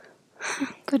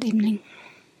Good evening.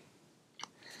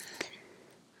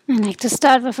 I'd like to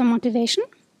start with a motivation.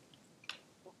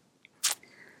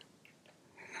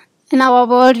 In our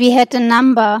world, we had a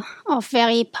number of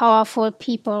very powerful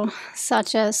people,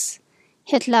 such as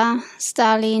Hitler,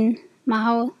 Stalin,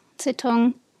 Mao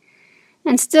Zedong,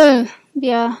 and still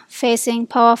we are facing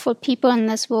powerful people in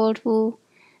this world who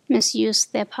misuse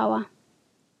their power.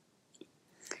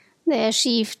 They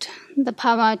achieved the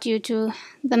power due to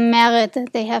the merit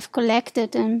that they have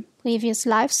collected in previous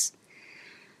lives,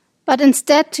 but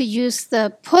instead to use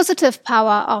the positive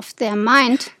power of their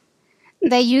mind,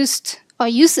 they use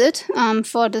it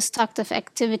for destructive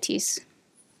activities.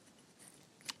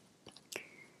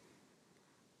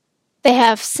 They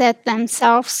have set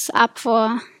themselves up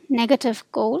for negative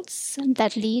goals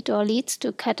that leads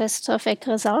to catastrophic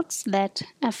results that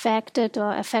affected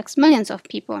or affects millions of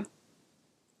people.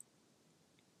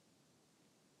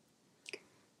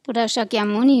 Buddha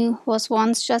Shakyamuni was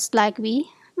once just like we,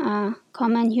 a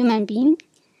common human being,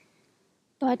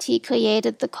 but he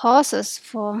created the causes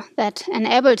that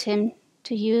enabled him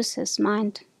to use his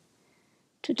mind,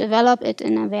 to develop it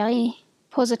in a very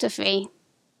positive way.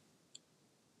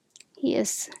 He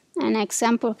is an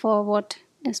example for what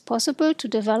is possible to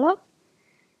develop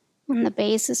on the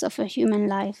basis of a human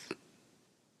life.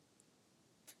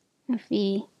 If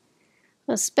we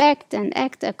respect and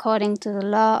act according to the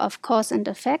law of cause and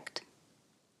effect,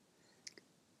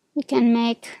 we can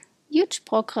make huge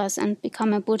progress and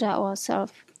become a Buddha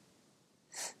ourselves.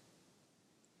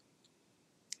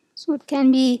 So it can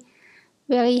be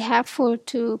very helpful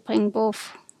to bring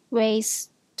both ways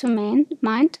to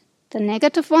mind, the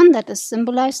negative one that is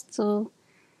symbolized through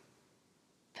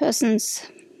persons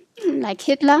like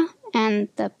Hitler, and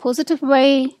the positive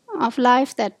way of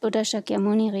life that Buddha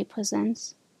Shakyamuni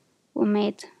represents, who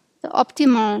made the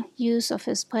optimal use of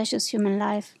his precious human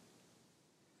life.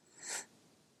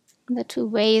 The two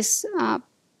ways are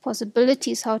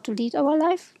possibilities how to lead our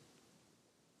life.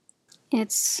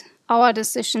 It's our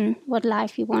decision what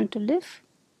life we want to live.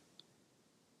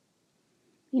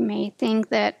 We may think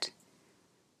that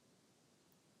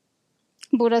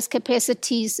Buddha's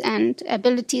capacities and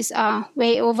abilities are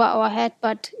way over our head,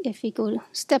 but if we go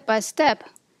step by step,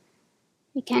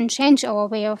 we can change our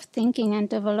way of thinking and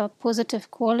develop positive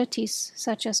qualities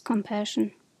such as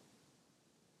compassion.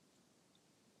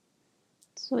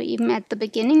 So even at the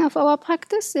beginning of our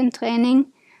practice in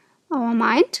training our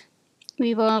mind,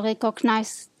 we will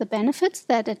recognize the benefits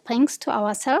that it brings to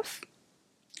ourselves,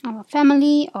 our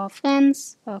family, our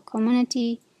friends, our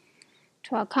community,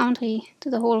 to our country, to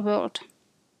the whole world.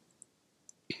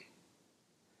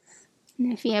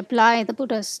 And if we apply the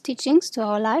Buddha's teachings to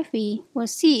our life, we will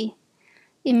see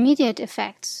immediate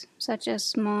effects, such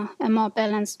as a more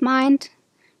balanced mind,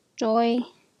 joy,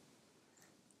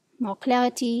 more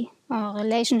clarity. Our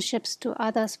relationships to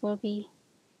others will be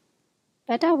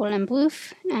better, will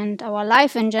improve, and our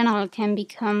life in general can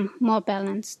become more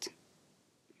balanced.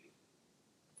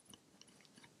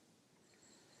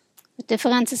 The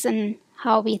differences in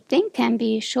how we think can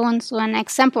be shown through an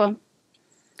example.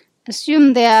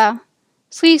 Assume there are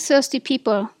 3 thirsty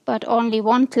people, but only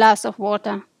 1 glass of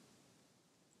water.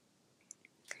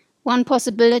 One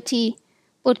possibility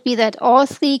would be that all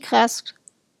 3 grasp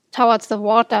towards the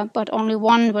water, but only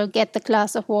one will get the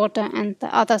glass of water and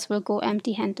the others will go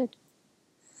empty-handed.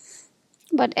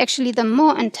 But actually the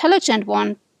more intelligent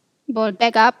one will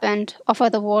back up and offer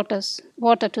the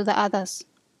water to the others.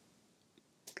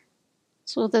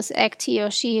 So this act he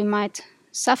or she might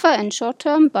suffer in short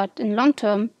term, but in long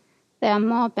term there are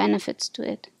more benefits to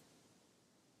it.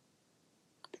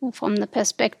 So from the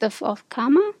perspective of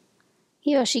karma,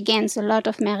 he or she gains a lot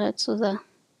of merit through the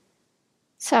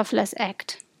selfless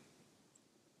act.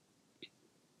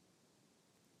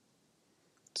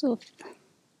 So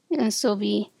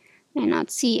we may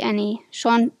not see any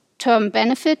short-term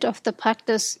benefit of the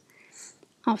practice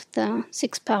of the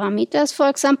 6 parameters, for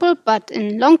example, but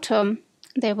in long term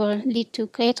they will lead to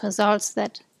great results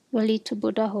that will lead to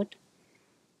Buddhahood.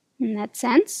 In that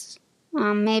sense,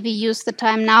 maybe use the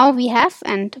time now we have,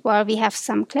 and while we have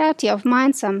some clarity of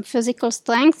mind, some physical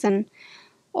strength, in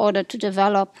order to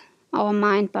develop our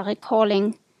mind by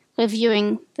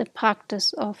reviewing the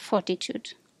practice of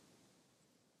fortitude.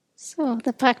 So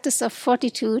the practice of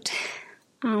fortitude,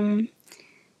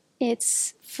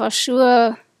 it's for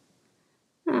sure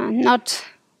not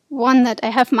one that I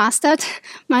have mastered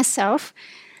myself,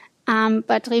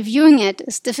 but reviewing it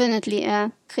is definitely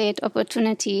a great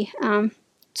opportunity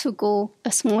to go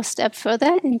a small step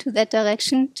further into that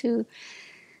direction, to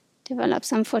develop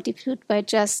some fortitude by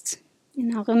just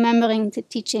remembering the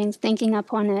teachings, thinking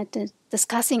upon it,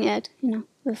 discussing it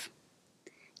with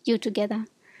you together.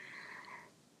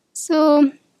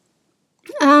 So,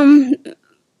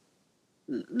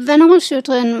 Venerable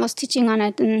Thubten was teaching on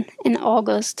it in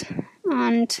August,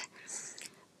 and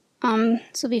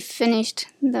so we finished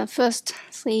the first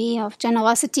 3 of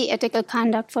generosity, ethical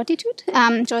conduct, fortitude,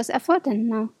 joyous effort,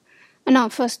 and now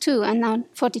first 2, and now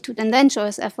fortitude, and then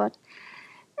joyous effort.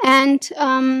 And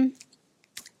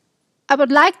I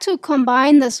would like to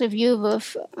combine this review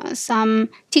with some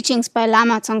teachings by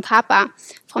Lama Tsongkhapa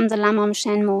from the Lama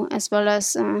Shenmo, as well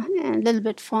as a little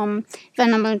bit from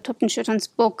Venerable Thubten Jampa's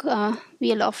book,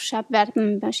 Wheel of Sharp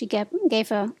Wisdom, where she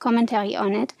gave a commentary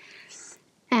on it,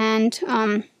 and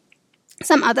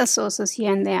some other sources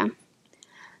here and there.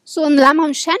 So in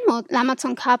Lama Shenmo, Lama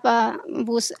Tsongkhapa,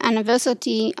 whose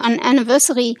anniversary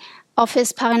of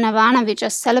his parinirvana we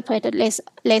just celebrated,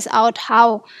 lays out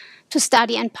how to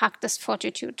study and practice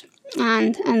fortitude.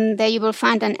 And there you will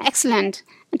find an excellent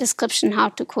description how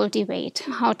to cultivate,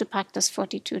 how to practice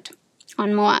fortitude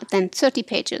on more than 30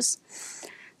 pages.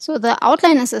 So the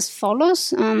outline is as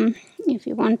follows. If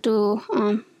you want to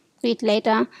read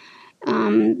later,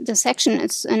 the section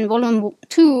is in volume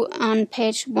 2 on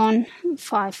page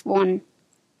 151.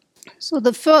 So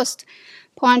the first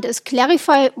point is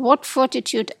clarify what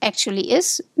fortitude actually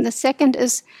is. The second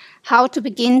is how to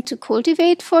begin to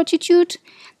cultivate fortitude.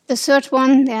 The third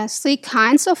one, there are 3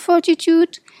 kinds of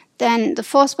fortitude. Then the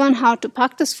fourth one, how to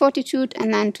practice fortitude,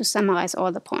 and then to summarize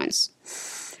all the points.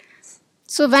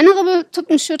 So Venerable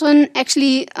Thubten Jampa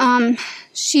actually,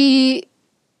 she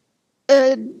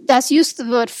does use the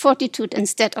word fortitude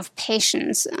instead of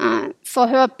patience. For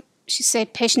her, she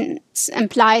said patience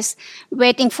implies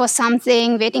waiting for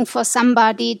something, waiting for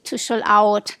somebody to show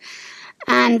out.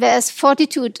 And whereas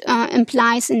fortitude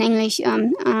implies in English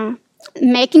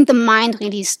making the mind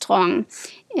really strong.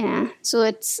 Yeah. So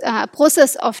it's a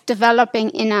process of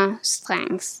developing inner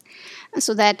strength.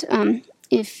 So that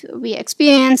if we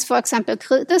experience, for example,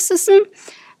 criticism,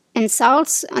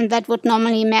 insults, and that would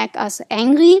normally make us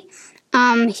angry,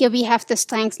 here we have the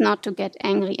strength not to get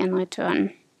angry in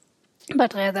return,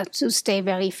 but rather to stay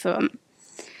very firm.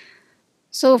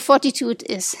 So fortitude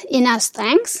is inner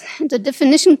strength. The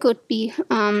definition could be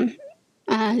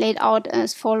laid out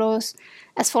as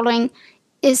following: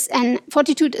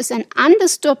 fortitude is an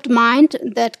undisturbed mind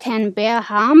that can bear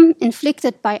harm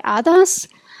inflicted by others,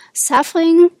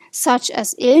 suffering such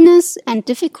as illness and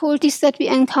difficulties that we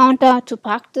encounter to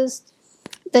practice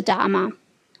the Dharma.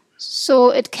 So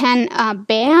it can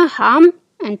bear harm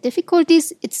and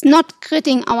difficulties. It's not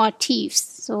gritting our teeth,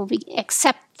 so we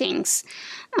accept things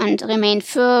and remain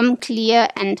firm, clear,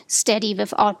 and steady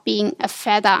without being a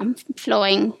feather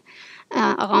flowing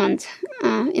around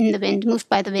in the wind, moved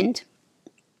by the wind,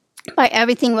 by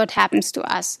everything what happens to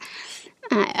us,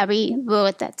 every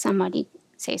word that somebody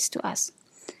says to us.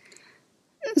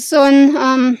 So in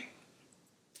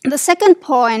the second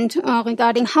point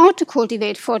regarding how to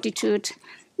cultivate fortitude,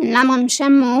 in Lama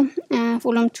Shenmo,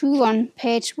 volume 2 on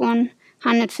page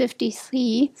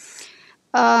 153,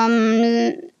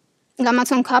 Lama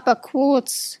Tsongkhapa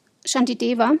quotes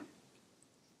Shantideva: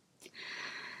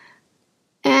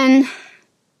 an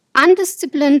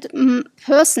undisciplined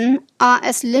person are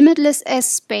as limitless as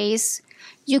space.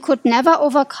 You could never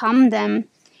overcome them.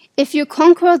 If you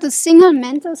conquer the single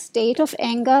mental state of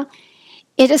anger,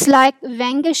 it is like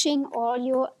vanquishing all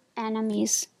your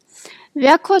enemies.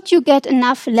 Where could you get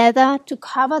enough leather to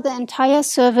cover the entire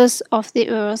surface of the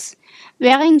earth?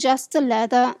 Wearing just the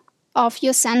leather of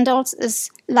your sandals is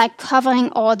like covering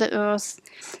all the earth.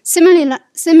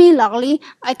 Similarly,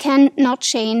 I cannot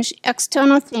change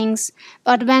external things,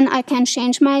 but when I can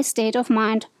change my state of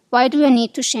mind, why do I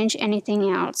need to change anything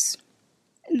else?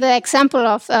 The example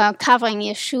of covering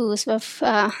your shoes with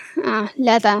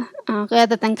leather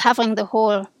rather than covering the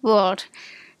whole world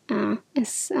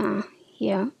is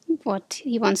here what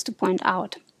he wants to point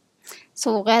out.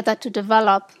 So rather to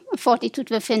develop fortitude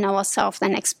within ourselves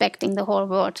than expecting the whole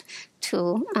world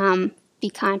to be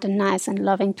kind and nice and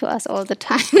loving to us all the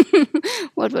time,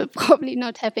 what will probably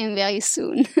not happen very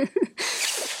soon.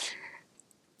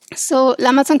 So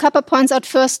Lama Tsongkhapa points out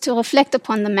first to reflect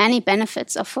upon the many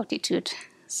benefits of fortitude.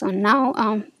 So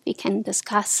now we can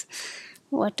discuss,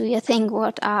 what do you think,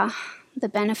 what are the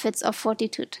benefits of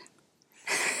fortitude?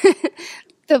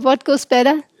 The what goes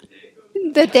better?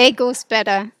 The day goes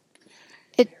better.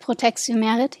 It protects your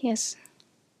merit, yes.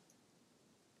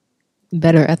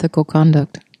 Better ethical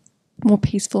conduct. More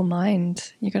peaceful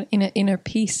mind. You got inner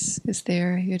peace is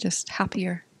there. You're just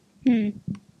happier. You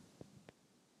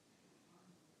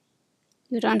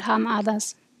don't harm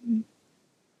others.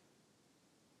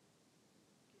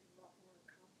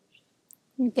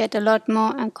 You get a lot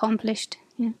more accomplished.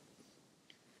 Yeah.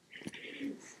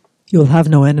 You'll have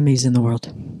no enemies in the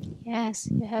world. Yes,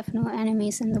 you have no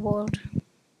enemies in the world.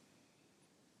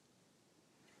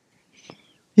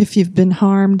 If you've been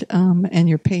harmed and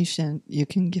you're patient, you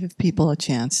can give people a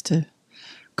chance to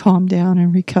calm down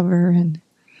and recover and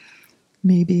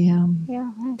maybe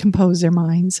compose their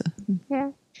minds.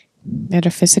 Yeah. Better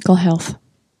physical health.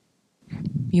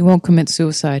 You won't commit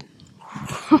suicide.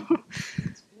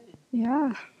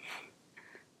 Yeah.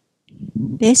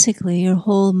 Basically, your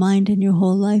whole mind and your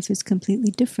whole life is completely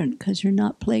different because you're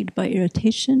not plagued by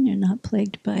irritation, you're not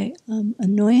plagued by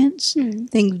annoyance,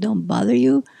 things don't bother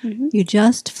you. Mm-hmm. You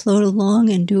just float along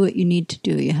and do what you need to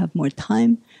do. You have more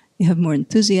time, you have more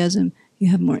enthusiasm, you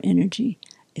have more energy.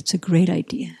 It's a great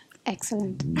idea.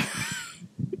 Excellent.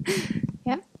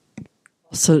 Yeah.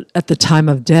 So at the time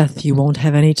of death, you won't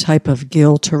have any type of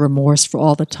guilt or remorse for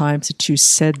all the times that you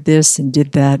said this and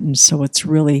did that, and so it's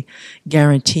really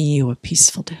guaranteeing you a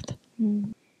peaceful death.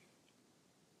 Mm.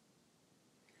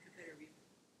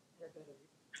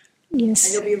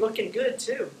 Yes. And you'll be looking good,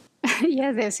 too.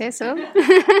 Yeah, they say so.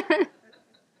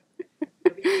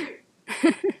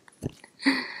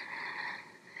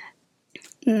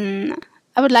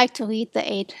 I would like to read the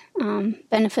 8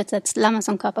 benefits that Lama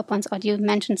Tsongkhapa points out. You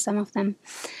mentioned some of them.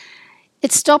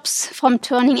 It stops from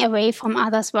turning away from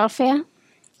others' welfare,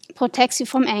 protects you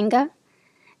from anger,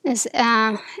 is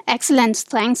excellent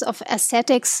strength of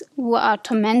ascetics who are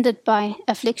tormented by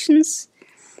afflictions.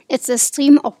 It's a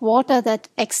stream of water that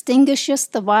extinguishes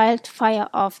the wildfire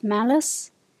of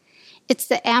malice. It's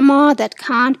the armor that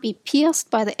can't be pierced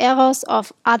by the errors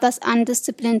of others'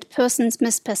 undisciplined persons'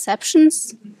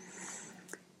 misperceptions.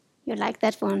 You like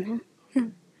that one, huh?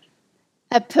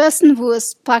 A person who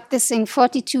is practicing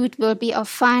fortitude will be of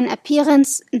fine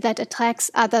appearance that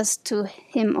attracts others to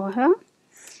him or her.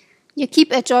 You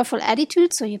keep a joyful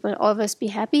attitude, so you will always be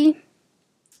happy.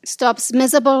 Stops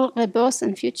miserable rebirth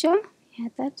in future. You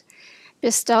had that.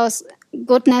 Bestows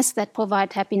goodness that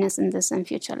provide happiness in this and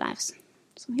future lives.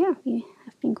 So yeah, we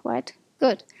have been quite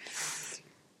good.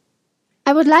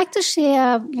 I would like to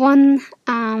share one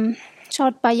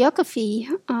short biography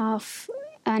of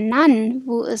a nun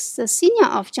who is the senior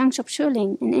of Jangchop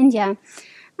Choling in India.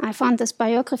 I found this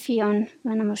biography on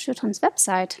Venerable Shutran's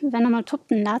website, Venerable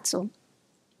Thubten Jampa.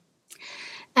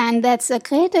 And that's a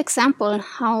great example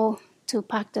how to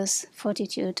practice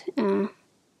fortitude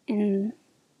in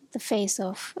the face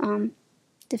of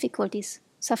difficulties,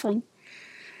 suffering.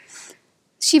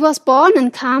 She was born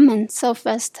in Kham in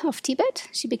southwest of Tibet.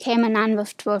 She became a nun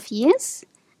with 12 years.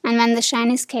 And when the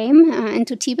Chinese came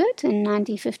into Tibet in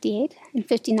 1958 and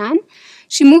 59,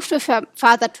 she moved with her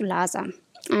father to Lhasa.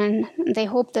 And they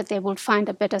hoped that they would find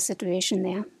a better situation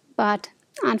there. But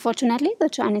unfortunately, the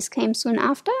Chinese came soon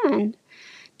after, and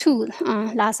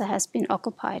Lhasa has been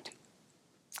occupied.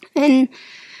 In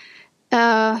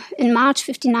March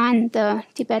 59, the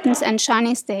Tibetans and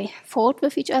Chinese, they fought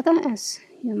with each other. As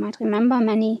you might remember,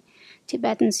 many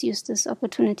Tibetans used this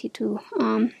opportunity to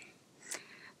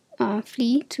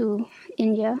flee to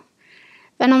India.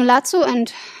 Venerable Latsu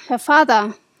and her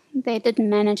father, they didn't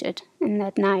manage it in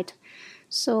that night.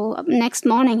 So next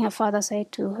morning, her father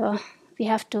said to her, "We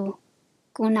have to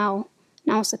go now.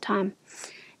 Now's the time."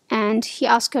 And he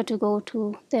asked her to go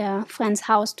to their friend's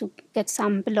house to get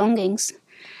some belongings.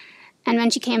 And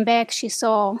when she came back, she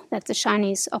saw that the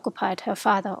Chinese occupied her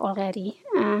father already.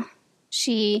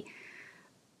 She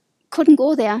couldn't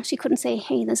go there. She couldn't say,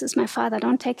 "Hey, this is my father,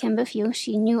 don't take him with you."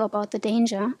 She knew about the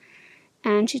danger,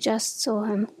 and she just saw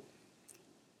him,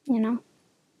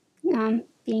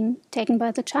 being taken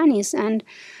by the Chinese. And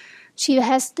she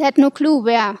had no clue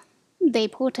where they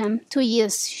put him. 2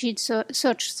 years, she'd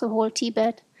searched the whole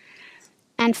Tibet.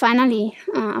 And finally,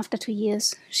 after 2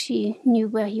 years, she knew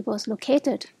where he was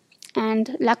located.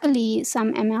 And luckily,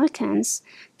 some Americans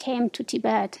came to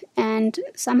Tibet, and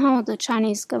somehow the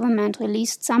Chinese government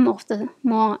released some of the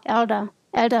more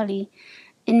elderly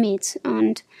inmates,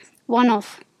 and one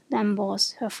of them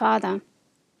was her father.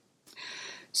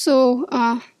 So,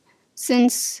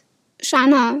 since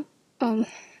China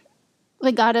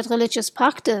regarded religious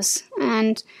practice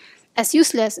and as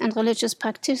useless and religious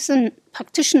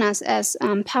practitioners as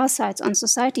parasites on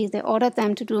society, they ordered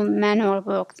them to do manual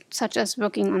work, such as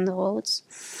working on the roads,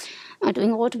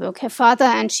 doing road work. Her father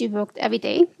and she worked every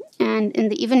day, and in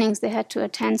the evenings they had to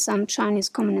attend some Chinese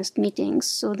communist meetings,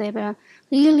 so they were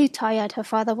really tired. Her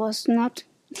father was not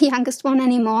the youngest one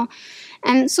anymore,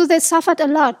 and so they suffered a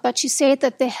lot, but she said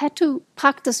that they had to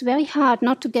practice very hard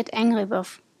not to get angry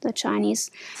with the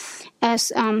Chinese,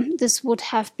 as this would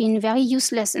have been very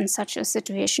useless in such a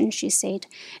situation, she said.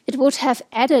 It would have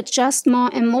added just more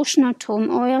emotional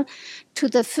turmoil to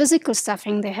the physical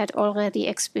suffering they had already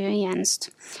experienced.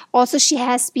 Also, she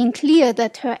has been clear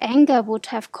that her anger would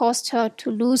have caused her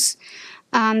to lose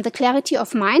the clarity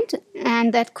of mind,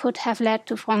 and that could have led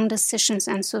to wrong decisions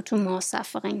and so to more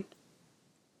suffering.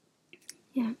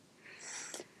 Yeah.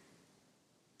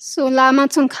 So Lama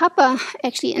Tsongkhapa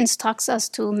actually instructs us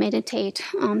to meditate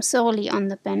thoroughly on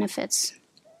the benefits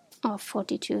of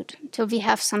fortitude, till we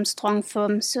have some strong,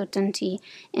 firm certainty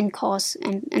in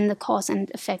the cause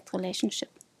and effect relationship.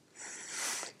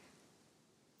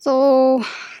 So,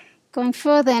 going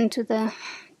further into the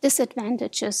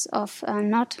disadvantages of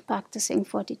not practicing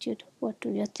fortitude, what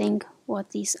do you think what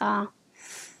these are?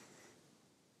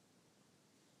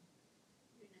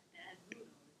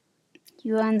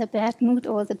 You are in the bad mood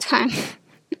all the time.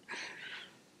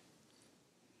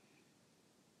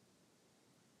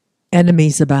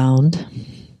 Enemies abound.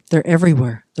 They're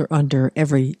everywhere. They're under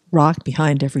every rock,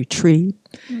 behind every tree,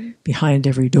 behind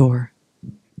every door.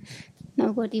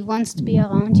 Nobody wants to be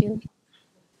around you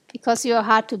because you are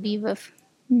hard to be with.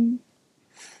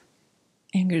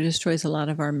 Anger destroys a lot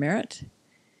of our merit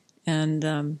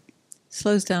and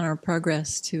slows down our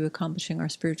progress to accomplishing our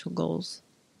spiritual goals.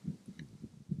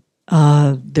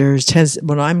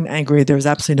 When I'm angry, there's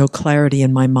absolutely no clarity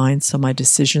in my mind, so my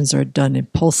decisions are done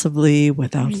impulsively,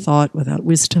 without thought, without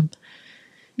wisdom,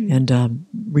 and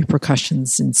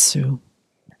repercussions ensue.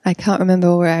 I can't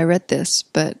remember where I read this,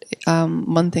 but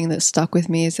one thing that stuck with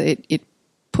me is that it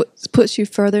puts you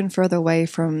further and further away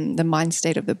from the mind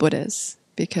state of the Buddhas,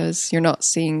 because you're not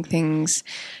seeing things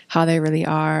how they really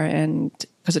are, and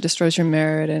because it destroys your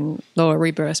merit and lower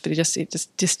rebirth, but it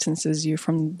just distances you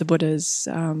from the Buddhas,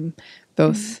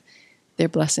 both their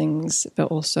blessings, but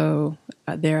also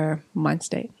their mind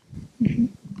state.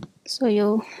 So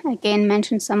you again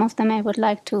mentioned some of them. I would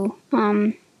like to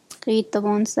read the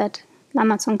ones that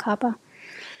Lama Tsongkhapa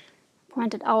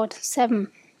pointed out. 7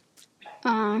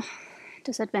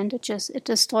 disadvantages. It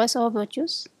destroys our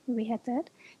virtues. We had that.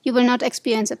 You will not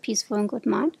experience a peaceful and good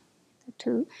mind.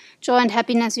 2. Joy and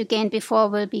happiness you gained before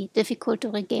will be difficult to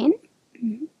regain.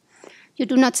 You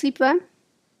do not sleep well.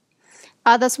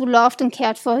 Others who loved and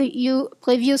cared for you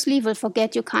previously will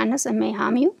forget your kindness and may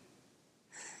harm you.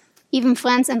 Even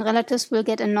friends and relatives will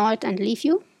get annoyed and leave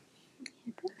you.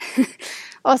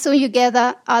 Also, you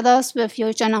gather others with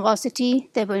your generosity,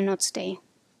 they will not stay.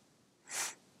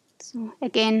 So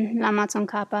again, Lama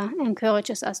Tsongkhapa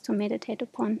encourages us to meditate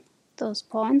upon those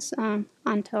points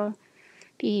until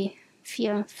we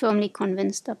feel firmly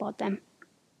convinced about them.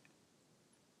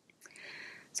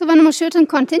 So Venerable Thubten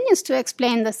continues to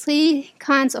explain the 3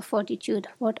 kinds of fortitude.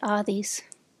 What are these?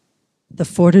 The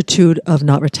fortitude of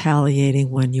not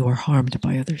retaliating when you are harmed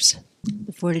by others.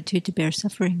 The fortitude to bear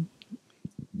suffering.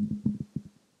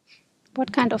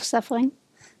 What kind of suffering?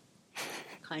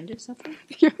 Kind of suffering?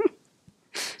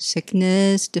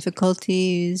 Sickness,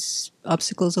 difficulties,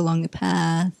 obstacles along the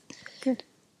path. Good.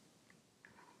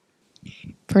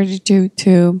 Fortitude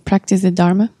to practice the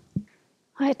Dharma.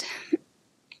 Right.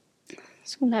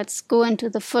 So let's go into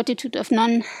the fortitude of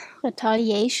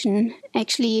non-retaliation.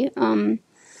 Actually,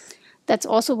 that's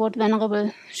also what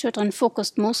Venerable Thubten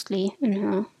focused mostly in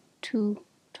her 2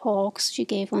 talks she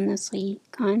gave on the 3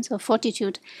 kinds of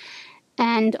fortitude.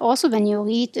 And also when you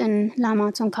read in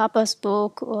Lama Tsongkhapa's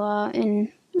book or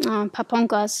in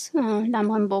Paponka's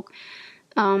Lamrim book,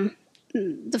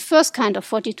 the first kind of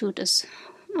fortitude is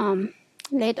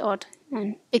laid out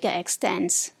in bigger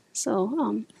extents.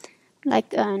 So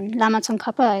like Lama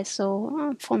Tsongkhapa, I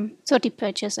saw from 30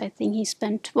 pages, I think he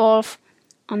spent 12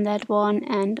 on that one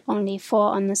and only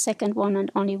 4 on the second one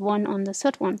and only 1 on the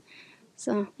third one.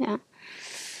 So, yeah.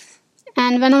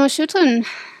 And Venerable Thubten,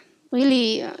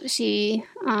 really, she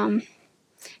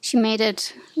made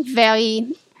it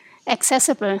very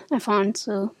accessible, I found,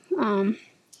 to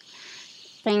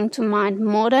bring to mind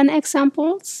modern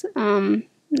examples,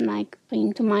 like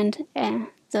bringing to mind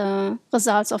the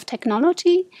results of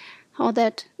technology, how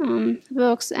that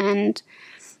works, and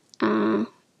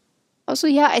also,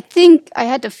 I think I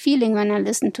had a feeling when I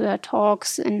listened to her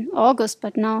talks in August,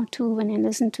 but now too when I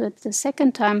listened to it the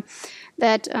second time,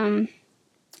 that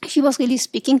she was really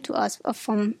speaking to us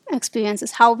from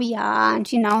experiences, how we are, and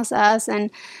she knows us,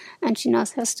 and she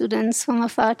knows her students from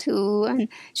afar too, and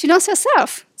she knows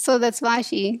herself. So that's why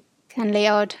she can lay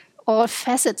out all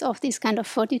facets of this kind of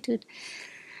fortitude.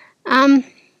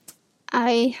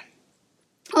 I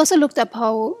also looked up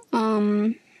how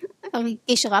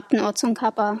Geshe Rabten or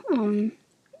Tsongkhapa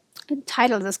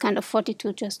title this kind of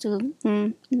fortitude, just to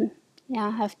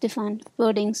have different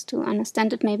wordings to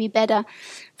understand it maybe better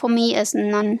for me as a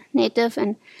non-native.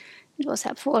 And it was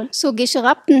helpful. So Geshe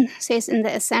Rabten says in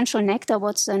the Essential Nectar,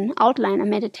 what's an outline, a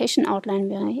meditation outline,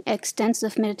 very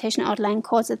extensive meditation outline,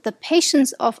 calls it the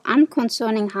patience of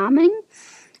unconcerning harming,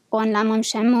 or in Lamrim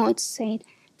Shenmo it's said,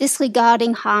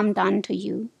 disregarding harm done to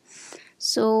you.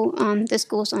 So this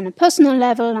goes on a personal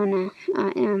level, on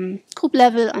a group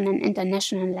level, on an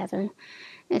international level.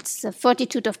 It's the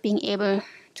fortitude of being able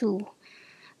to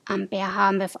bear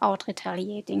harm without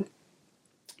retaliating.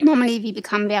 Normally we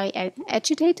become very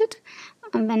agitated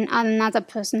when another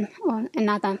person or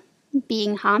another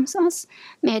being harms us,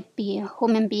 may it be a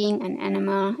human being, an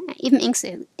animal, even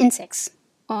insects,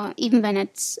 or even when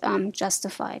it's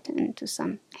justified to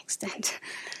some extent.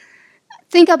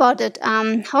 Think about it.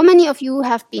 How many of you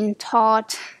have been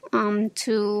taught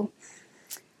to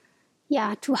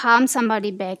harm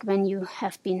somebody back when you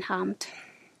have been harmed?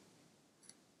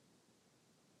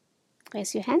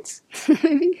 Raise your hands.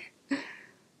 Maybe.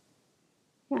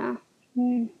 Yeah,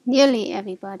 nearly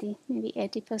everybody, maybe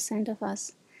 80% of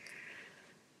us.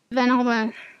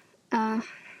 Venerable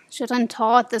Thubten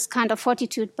taught this kind of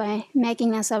fortitude by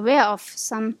making us aware of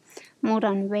some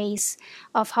modern ways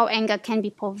of how anger can be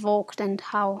provoked and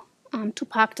how to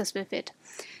practice with it.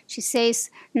 She says,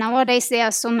 nowadays there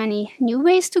are so many new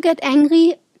ways to get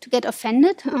angry, to get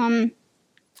offended.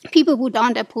 People who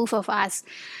don't approve of us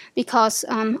because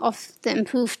of the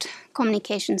improved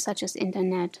communication such as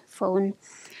internet, phone.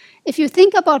 If you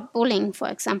think about bullying, for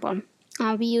example,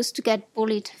 we used to get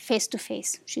bullied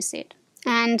face-to-face, she said.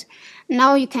 And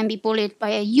now you can be bullied by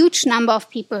a huge number of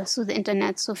people through the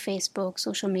internet, through Facebook,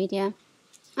 social media,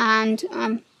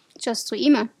 and just through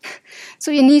email. So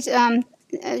you need,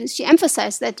 she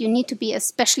emphasized that you need to be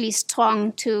especially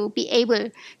strong to be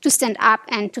able to stand up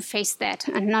and to face that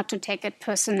and not to take it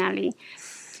personally.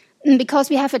 Because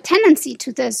we have a tendency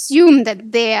to assume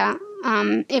that their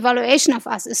evaluation of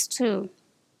us is true.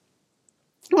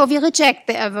 Or we reject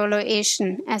the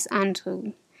evaluation as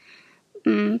untrue.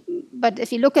 But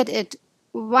if you look at it,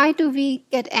 why do we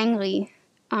get angry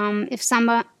if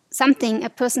something a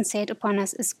person said upon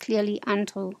us is clearly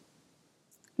untrue?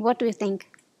 What do you think?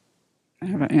 I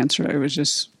have an answer. I was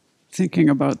just thinking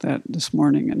about that this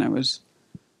morning, and I was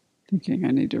thinking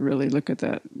I need to really look at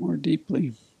that more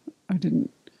deeply. I mean,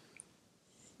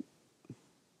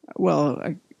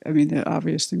 the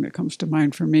obvious thing that comes to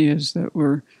mind for me is that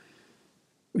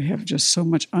we have just so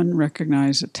much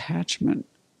unrecognized attachment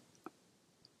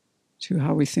to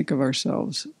how we think of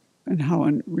ourselves and how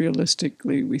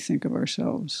unrealistically we think of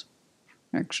ourselves,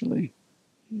 actually.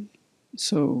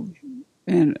 So,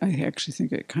 and I actually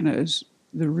think it kind of is,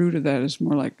 the root of that is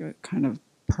more like a kind of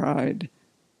pride,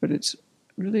 but it's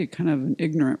really kind of an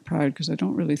ignorant pride because I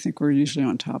don't really think we're usually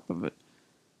on top of it.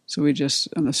 So we just,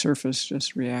 on the surface,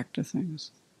 just react to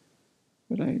things.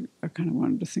 But I kind of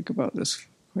wanted to think about this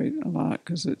quite a lot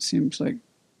because it seems like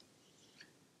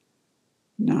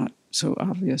not so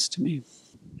obvious to me.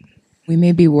 We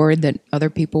may be worried that other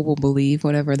people will believe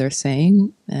whatever they're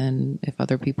saying, and if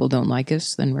other people don't like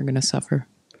us, then we're going to suffer.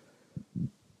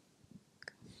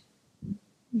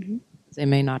 Mm-hmm. They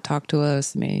may not talk to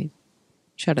us, they may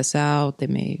shut us out, they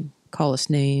may call us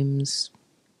names,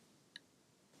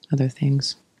 other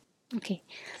things. Okay.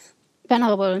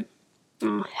 Venerable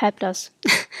helped us.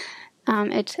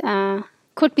 It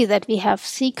could be that we have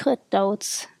secret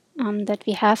doubts, that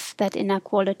we have that inner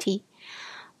quality.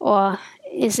 Or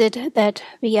is it that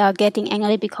we are getting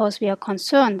angry because we are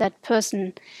concerned that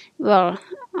person will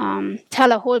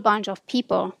tell a whole bunch of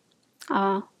people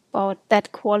about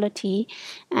that quality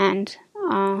and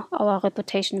our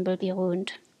reputation will be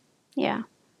ruined? Yeah.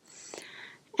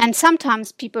 And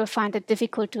sometimes people find it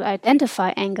difficult to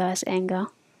identify anger as anger.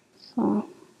 So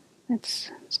it's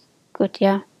good,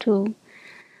 to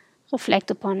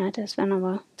reflect upon it, as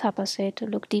Venerable Thapa said, to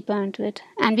look deeper into it.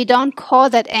 And we don't call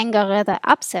that anger rather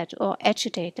upset or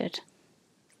agitated.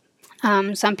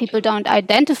 Some people don't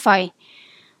identify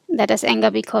that as anger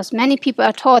because many people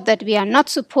are taught that we are not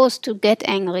supposed to get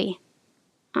angry,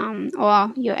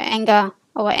 or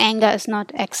our anger is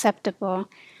not acceptable.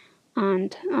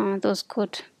 And those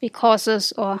could be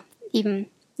causes, or even,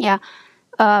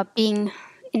 being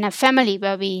in a family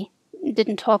where we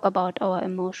didn't talk about our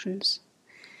emotions,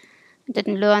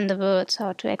 didn't learn the words,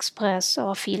 how to express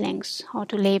our feelings, how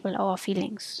to label our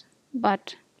feelings.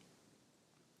 But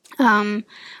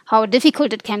how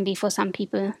difficult it can be for some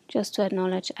people just to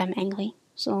acknowledge I'm angry.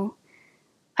 So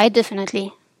I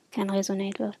definitely can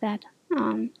resonate with that.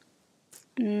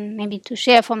 Maybe to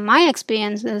share from my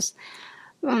experiences,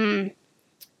 when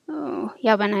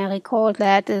I recall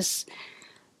that is,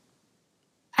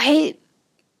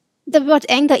 the word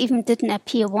anger even didn't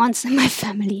appear once in my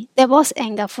family. There was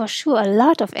anger for sure, a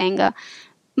lot of anger,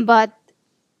 but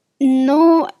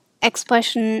no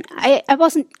expression. I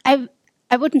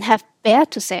wouldn't have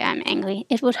dared to say I'm angry.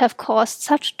 It would have caused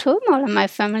such turmoil in my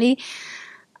family.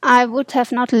 I would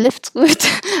have not lived through it,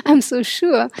 I'm so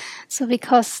sure. So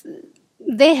because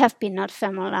they have been not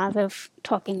familiar with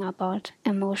talking about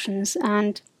emotions.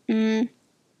 And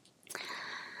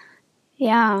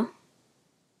yeah.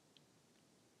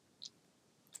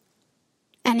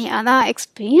 Any other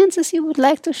experiences you would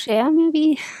like to share,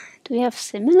 maybe? Do you have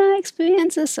similar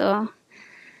experiences or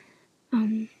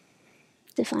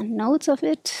different notes of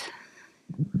it?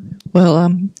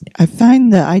 Well, I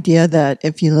find the idea that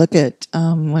if you look at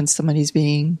when somebody's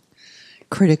being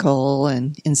critical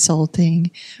and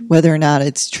insulting, whether or not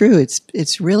it's true,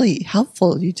 it's really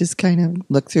helpful. You just kind of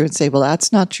look through and say, well,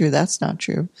 that's not true, that's not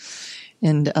true.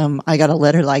 And I got a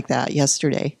letter like that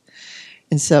yesterday.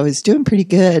 And so it's doing pretty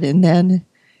good. And then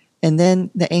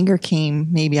the anger came,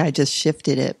 maybe I just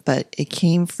shifted it, but it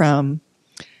came from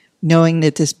knowing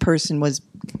that this person was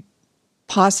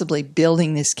possibly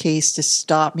building this case to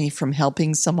stop me from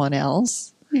helping someone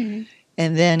else. Mm-hmm.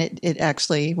 And then it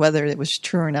actually, whether it was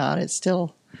true or not, it's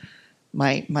still,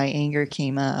 my anger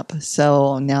came up.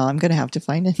 So now I'm going to have to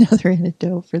find another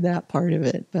antidote for that part of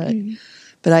it. But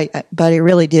but I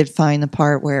really did find the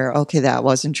part where, okay, that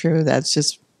wasn't true. That's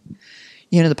just,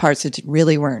 the parts that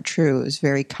really weren't true. It was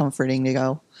very comforting to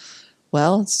go,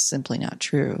 well, it's simply not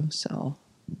true. So.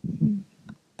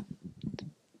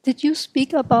 Did you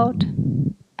speak about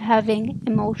having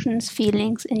emotions,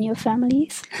 feelings in your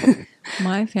families?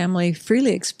 My family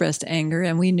freely expressed anger,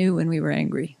 and we knew when we were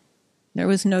angry. There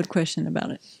was no question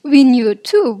about it. We knew it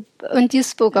too, and you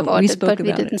spoke about it, but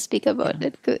we didn't it. speak about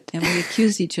it. Good. And we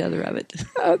accused each other of it.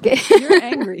 Okay. You're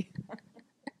angry.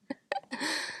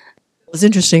 It was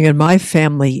interesting. In my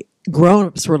family,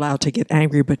 grown-ups were allowed to get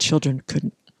angry, but children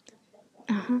couldn't.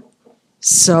 Uh-huh.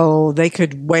 So they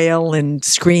could wail and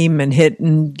scream and hit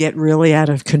and get really out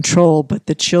of control, but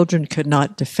the children could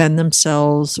not defend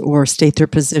themselves or state their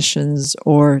positions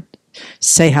or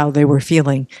say how they were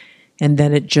feeling. And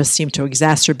then it just seemed to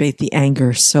exacerbate the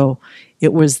anger. So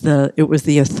it was the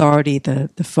authority, the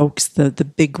folks, the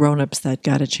big grown-ups that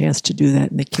got a chance to do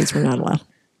that, and the kids were not allowed.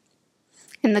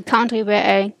 In the country where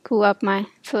I grew up my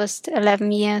first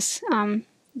 11 years,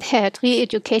 they had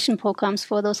re-education programs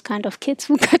for those kind of kids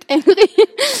who got angry.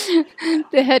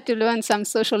 They had to learn some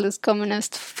socialist,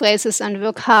 communist phrases and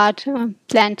work hard,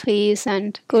 plant trees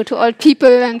and go to old people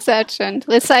and such, and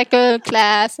recycle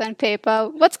glass and paper.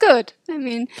 What's good? I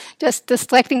mean, just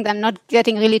distracting them, not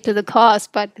getting really to the cause,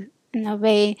 but in a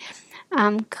way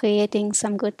creating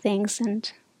some good things and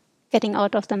getting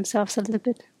out of themselves a little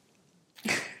bit.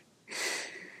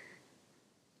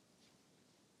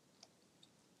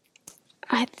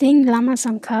 I think Lama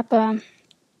Tsongkhapa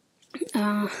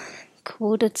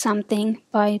quoted something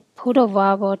by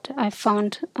Bodhisattva, what I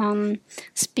found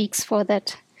speaks for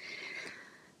that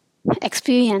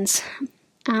experience.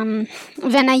 When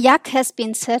a yak has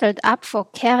been saddled up for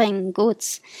carrying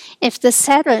goods, if the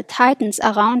saddle tightens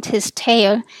around his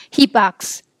tail, he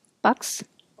bucks,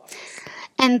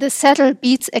 and the saddle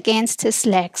beats against his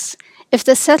legs. If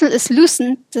the saddle is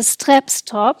loosened, the straps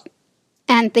drop,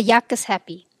 and the yak is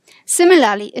happy.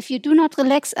 Similarly, if you do not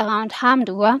relax around harm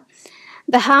doer,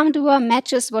 the harm doer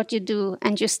matches what you do,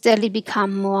 and you steadily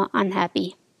become more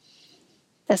unhappy.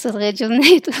 Does it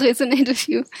resonate with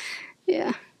you?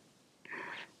 Yeah.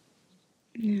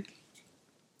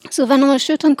 So Venerable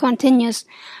Thubten continues,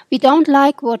 we don't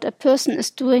like what a person is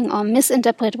doing or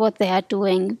misinterpret what they are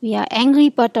doing. We are angry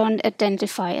but don't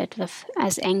identify it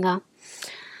as anger.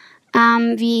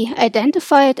 We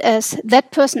identify it as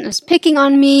that person is picking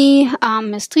on me,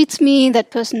 mistreats me, that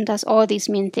person does all these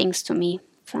mean things to me.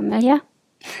 Familiar?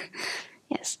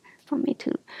 Yes, for me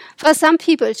too. For some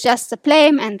people it's just a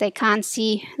blame and they can't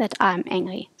see that I'm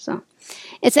angry. So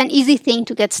it's an easy thing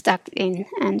to get stuck in,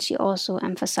 and she also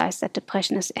emphasized that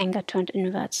depression is anger turned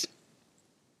inwards.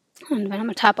 And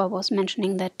Venerable Thapa was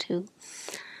mentioning that too.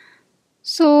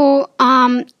 So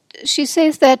she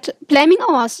says that blaming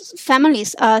our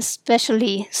families are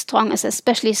especially strong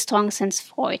since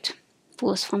Freud, who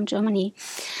was from Germany.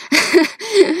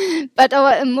 But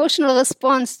our emotional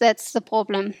response, that's the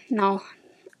problem now,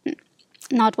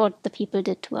 not what the people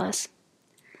did to us.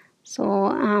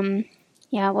 So,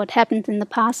 what happened in the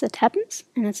past, it happens,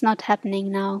 and it's not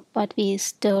happening now, but we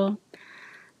still,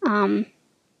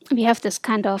 we have this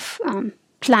kind of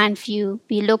blind view.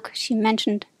 She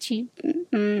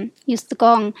used the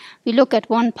gong. We look at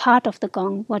one part of the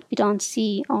gong, what we don't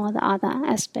see all the other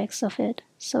aspects of it.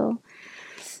 So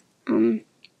we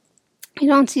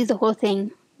don't see the whole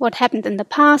thing. What happened in the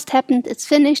past happened, it's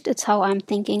finished, it's how I'm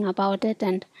thinking about it,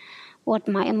 and what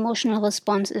my emotional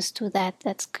response is to that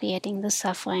that's creating the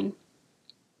suffering.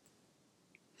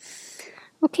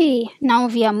 Okay, now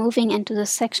we are moving into the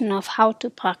section of how to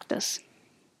practice.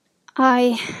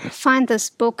 I find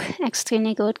this book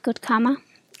extremely good, Good Karma.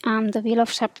 The Wheel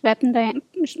of Sharp Weapons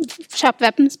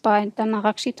by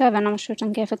Dhammarakshita. Venerable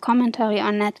Thubten gave a commentary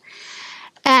on that.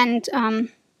 And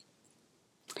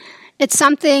it's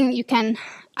something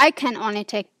I can only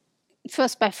take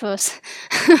first by first.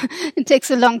 It takes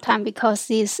a long time because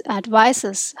these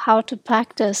advices, how to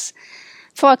practice,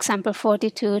 for example,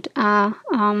 fortitude, are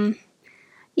kind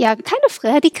of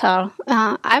radical.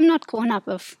 I'm not grown up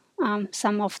with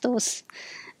some of those,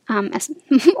 as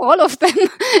all of them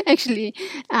actually,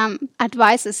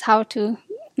 advises how to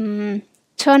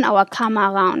turn our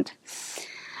karma around.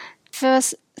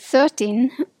 Verse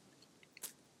 13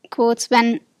 quotes,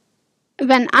 when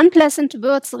unpleasant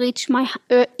words reach my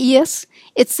ears,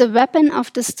 it's a weapon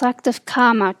of destructive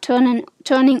karma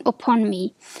turning upon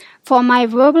me. For my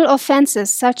verbal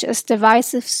offenses, such as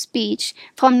divisive speech,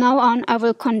 from now on I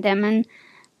will condemn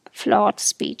flawed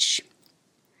speech.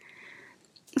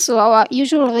 So our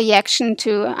usual reaction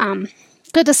to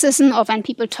criticism or when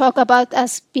people talk about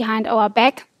us behind our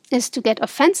back is to get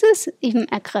offensive, even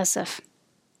aggressive.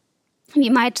 We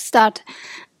might start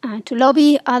to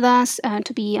lobby others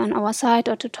to be on our side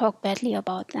or to talk badly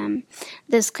about them.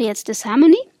 This creates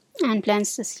disharmony and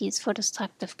plants the seeds for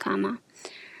destructive karma.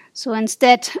 So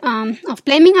instead of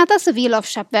blaming others, the Wheel of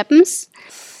Sharp Weapons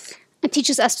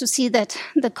teaches us to see that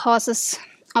the causes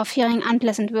of hearing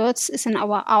unpleasant words is in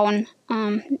our own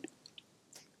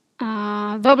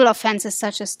verbal offenses,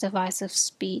 such as divisive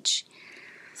speech.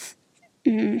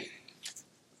 Venerable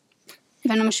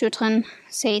Thubten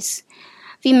says,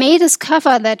 we may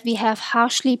discover that we have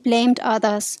harshly blamed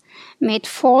others, made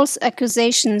false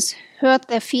accusations, hurt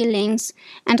their feelings,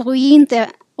 and ruined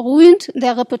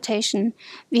their reputation.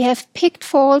 We have picked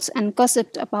faults and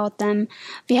gossiped about them.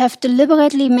 We have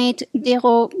deliberately made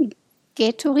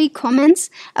derogatory comments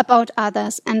about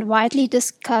others and widely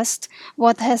discussed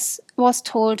what was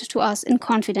told to us in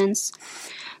confidence.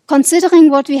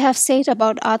 Considering what we have said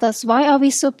about others, why are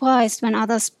we surprised when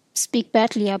others speak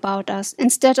badly about us?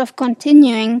 Instead of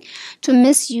continuing to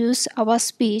misuse our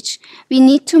speech, we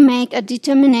need to make a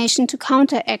determination to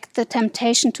counteract the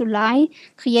temptation to lie,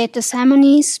 create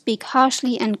disharmony, speak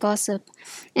harshly, and gossip.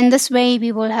 In this way,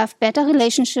 we will have better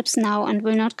relationships now and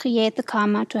will not create the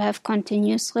karma to have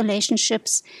contentious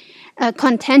relationships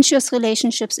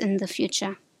in the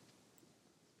future.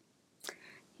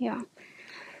 Yeah.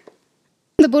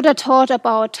 The Buddha taught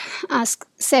about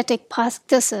ascetic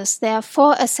practices. There are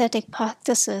 4 ascetic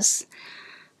practices.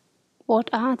 What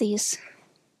are these?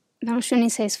 Venerable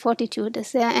says fortitude.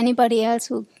 Is there anybody else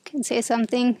who can say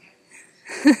something?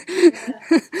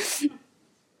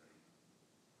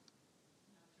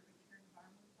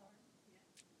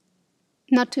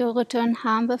 Not to return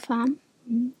harm with harm.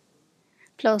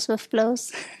 Blows with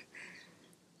blows.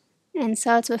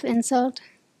 Insults with insult.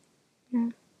 Yeah.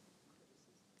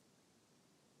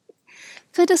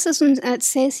 Criticism, it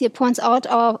says here, points out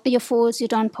your faults. You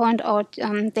don't point out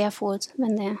their faults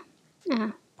when they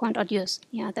point out yours.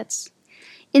 Yeah, that's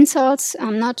insults,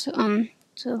 not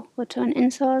to return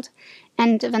insult.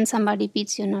 And when somebody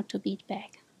beats you, not to beat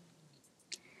back.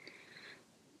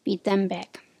 Beat them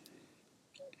back.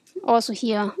 Also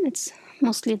here, it's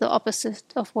mostly the opposite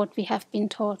of what we have been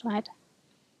taught, right?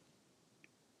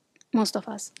 Most of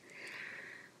us.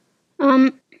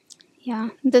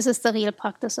 This is the real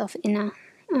practice of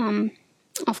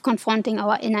confronting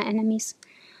our inner enemies.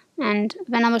 And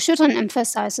Venerable Thubten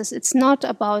emphasizes it's not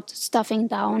about stuffing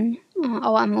down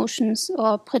our emotions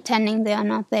or pretending they are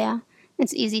not there.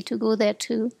 It's easy to go there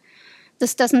too.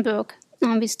 This doesn't work.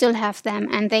 We still have them,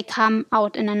 and they come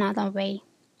out in another way.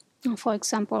 For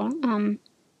example,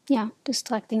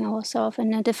 distracting ourselves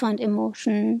in a different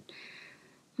emotion,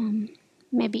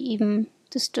 maybe even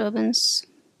disturbance.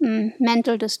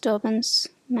 Mental disturbance,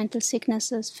 mental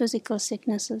sicknesses, physical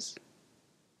sicknesses.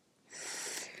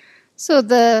 So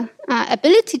the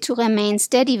ability to remain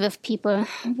steady with people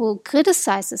who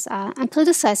criticize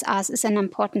us is an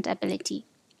important ability.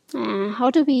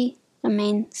 How do we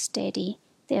remain steady?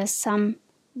 There are some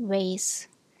ways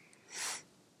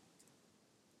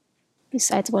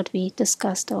besides what we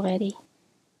discussed already.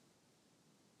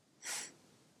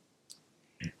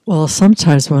 Well,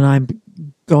 sometimes when I'm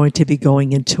going to be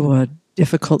going into a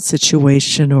difficult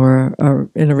situation or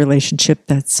in a relationship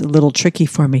that's a little tricky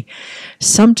for me,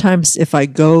 sometimes if I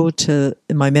go to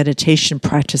my meditation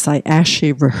practice, I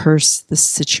actually rehearse the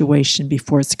situation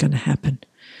before it's going to happen.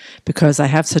 because I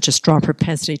have such a strong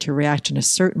propensity to react in a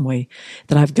certain way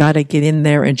that I've got to get in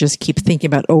there and just keep thinking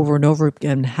about over and over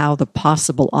again how the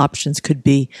possible options could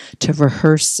be to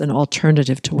rehearse an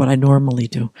alternative to what I normally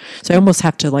do. So I almost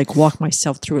have to like walk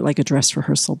myself through it like a dress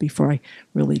rehearsal before I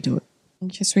really do it. I'm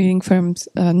just reading from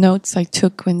notes I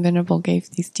took when Venerable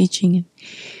gave this teaching.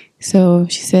 So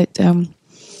she said,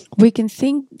 we can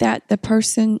think that the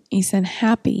person is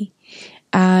unhappy,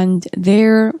 and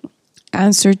their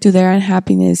answer to their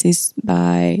unhappiness is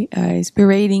by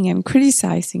berating and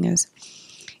criticizing us.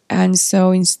 And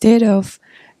so instead of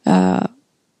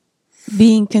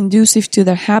being conducive to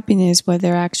their happiness, what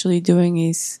they're actually doing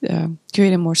is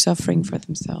creating more suffering for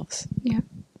themselves. Yeah.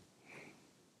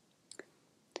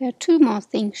 There are two more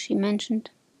things she mentioned.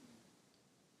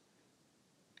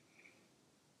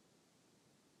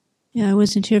 Yeah, I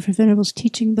wasn't here for Venerable's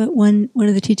teaching, but one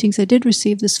of the teachings I did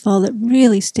receive this fall that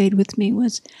really stayed with me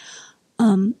was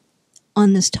on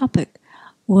this topic,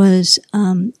 was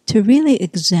to really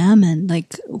examine,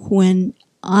 like, when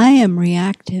I am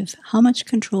reactive, how much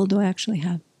control do I actually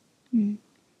have? Mm.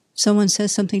 Someone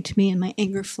says something to me and my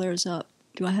anger flares up.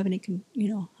 Do I have any,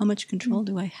 how much control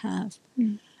do I have?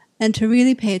 Mm. And to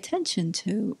really pay attention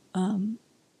to,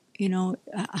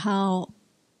 how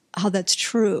that's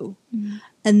true. Mm.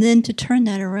 And then to turn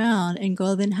that around and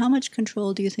go, then how much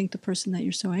control do you think the person that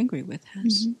you're so angry with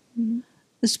has? Mm-hmm. Mm-hmm.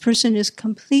 This person is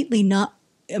completely not,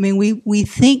 we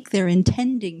think they're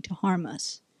intending to harm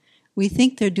us. We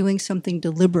think they're doing something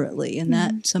deliberately, and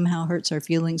that somehow hurts our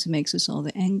feelings and makes us all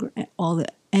the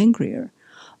angrier.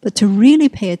 But to really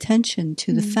pay attention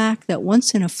to the fact that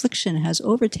once an affliction has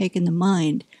overtaken the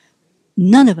mind,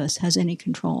 none of us has any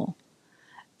control.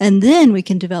 And then we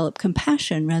can develop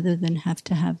compassion rather than have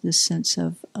to have this sense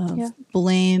of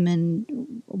blame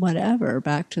and whatever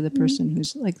back to the person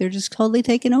who's like, they're just totally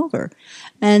taken over.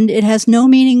 And it has no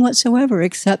meaning whatsoever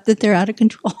except that they're out of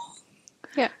control.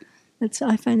 Yeah.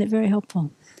 I find it very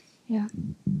helpful. Yeah.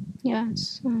 Yeah.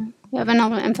 It's,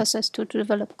 Venerable emphasis to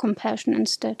develop compassion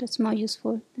instead. It's more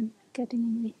useful than getting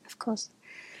angry, of course.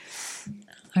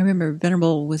 I remember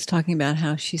Venerable was talking about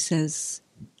how she says,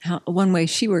 how one way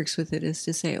she works with it is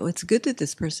to say, oh, it's good that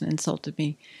this person insulted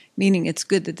me, meaning it's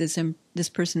good that this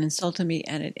person insulted me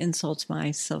and it insults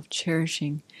my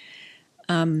self-cherishing.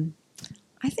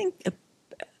 I think,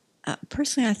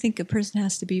 personally, I think a person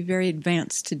has to be very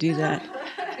advanced to do that,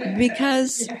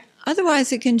 because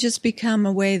otherwise it can just become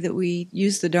a way that we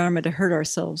use the Dharma to hurt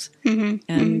ourselves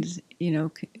and,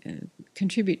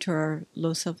 contribute to our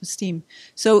low self-esteem.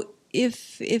 So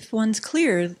if one's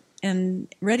clear and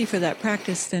ready for that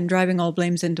practice, then driving all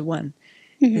blames into one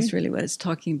is really what it's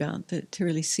talking about, to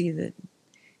really see that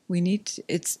we need to,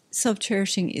 it's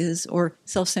self-cherishing or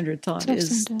self-centered thought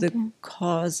is the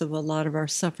cause of a lot of our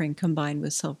suffering combined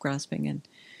with self-grasping.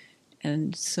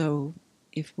 And so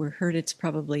if we're hurt, it's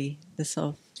probably the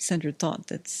self-centered thought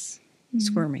that's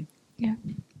squirming. Yeah.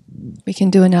 We can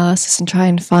do analysis and try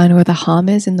and find where the harm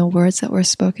is in the words that were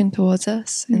spoken towards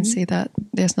us and see that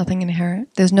there's nothing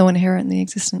inherent. There's no inherently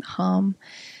existent harm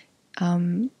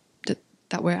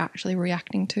that we're actually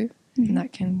reacting to, and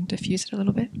that can diffuse it a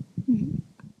little bit.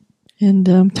 And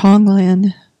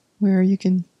Tonglen, where you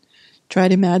can try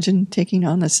to imagine taking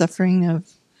on the suffering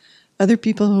of other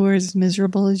people who are as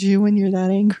miserable as you when you're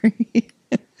that angry.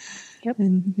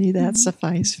 And may that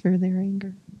suffice for their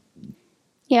anger.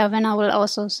 Yeah, Venerable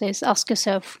also says, ask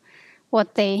yourself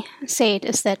what they said.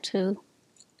 Is that true?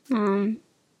 There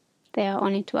are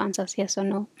only two answers, yes or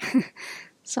no.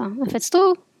 So if it's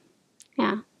true,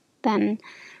 then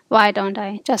why don't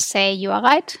I just say you are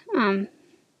right?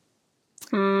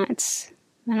 I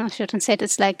shouldn't say it.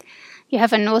 It's like you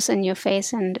have a nose in your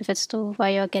face, and if it's true, why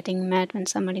you're getting mad when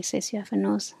somebody says you have a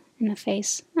nose in your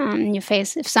face.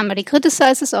 If somebody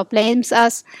criticizes or blames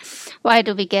us, why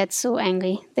do we get so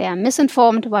angry? They are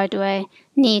misinformed. Why do I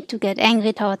need to get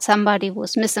angry towards somebody who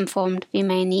is misinformed? We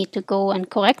may need to go and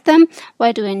correct them.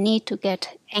 Why do I need to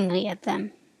get angry at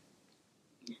them?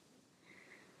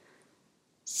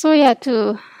 So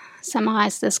to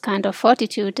summarize this kind of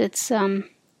fortitude, it's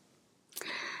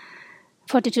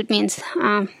fortitude means,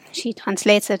 she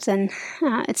translates it, and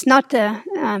it's not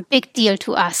a big deal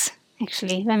to us.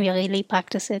 Actually, when we really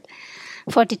practice it,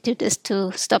 fortitude is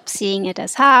to stop seeing it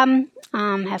as harm,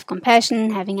 have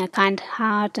compassion, having a kind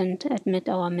heart, and admit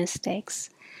our mistakes.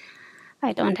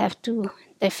 I don't have to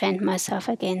defend myself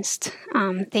against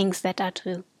things that are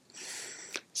true.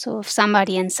 So if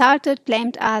somebody insulted,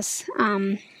 blamed us,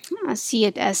 see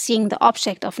it as seeing the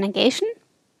object of negation.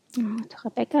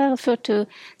 Rebecca referred to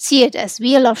see it as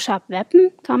wheel of sharp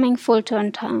weapon, coming full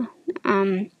turn,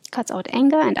 cuts out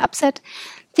anger and upset.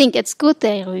 think it's good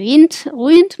they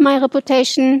ruined my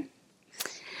reputation.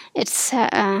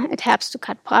 It helps to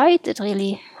cut pride. It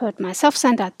really hurt my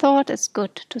self-centered thought. It's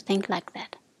good to think like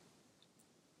that.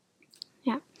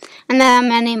 Yeah, and there are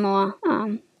many more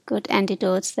good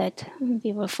antidotes that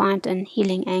we will find in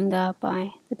Healing Anger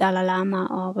by the Dalai Lama,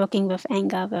 or Working with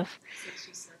Anger with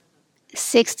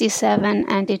 67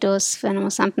 antidotes. Venerable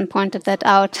Thubten pointed that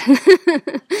out.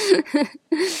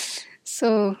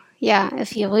 So, yeah,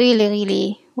 if you really,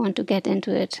 really want to get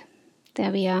into it,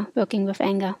 there we are, Working with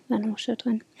Anger, Venerable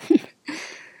Thubten.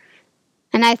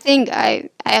 And I think I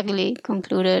really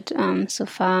concluded so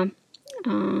far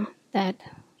that,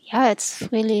 yeah, it's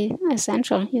really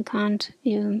essential. You can't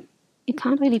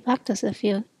really practice if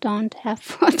you don't have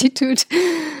fortitude.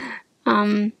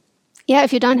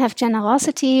 If you don't have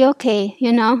generosity, okay,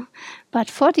 but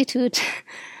fortitude,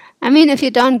 I mean, if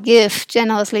you don't give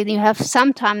generously, you have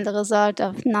sometimes the result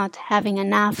of not having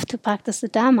enough to practice the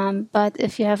Dharma. But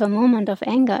if you have a moment of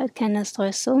anger, it can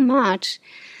destroy so much,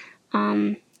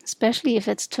 especially if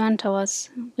it's turned towards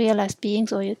realized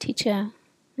beings or your teacher.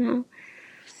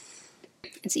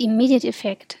 It's immediate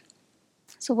effect.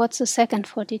 So what's the second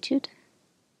fortitude?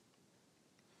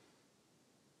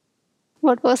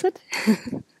 What was it?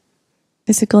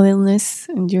 Physical illness,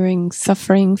 enduring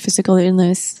suffering, physical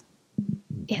illness.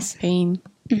 Yes. Pain.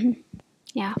 Mm-hmm.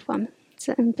 Yeah, from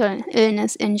simple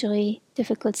illness, injury,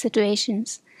 difficult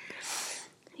situations.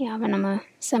 Yeah, Venerable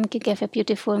Samke gave a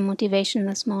beautiful motivation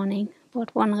this morning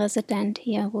about one resident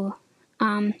here who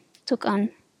took on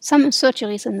some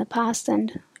surgeries in the past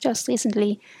and just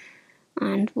recently,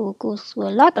 and will go through a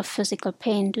lot of physical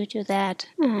pain due to that.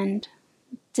 And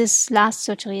this last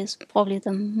surgery is probably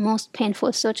the most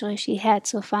painful surgery she had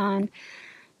so far, and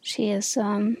she is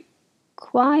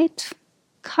quite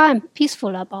calm,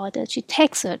 peaceful about it. She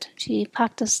takes it. She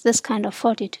practiced this kind of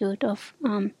fortitude of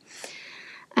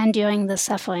enduring the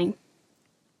suffering.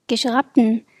 Geshe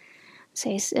Rabten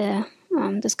says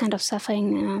this kind of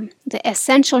suffering, the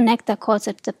essential nectar calls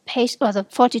it the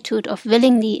fortitude of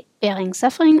willingly bearing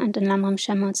suffering, and in Lamrim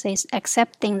Shenmue says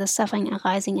accepting the suffering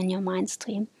arising in your mind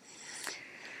stream.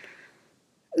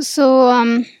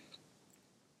 So,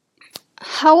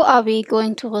 how are we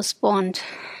going to respond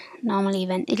normally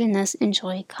when illness,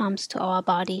 injury comes to our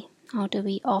body? How do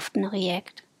we often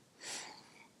react?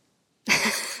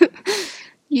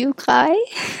 You cry?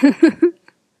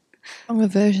 Strong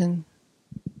aversion.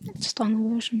 Strong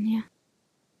aversion, yeah.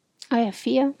 I have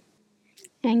fear,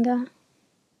 anger,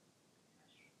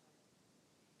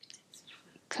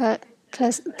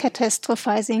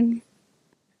 catastrophizing.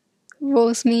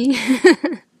 Woe's me.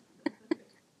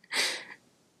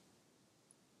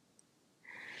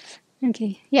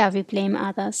 Okay, yeah, we blame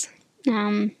others.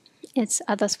 It's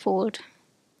others' fault.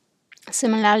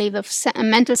 Similarly, with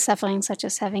mental suffering, such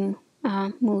as having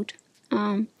mood,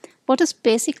 what is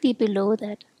basically below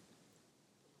that?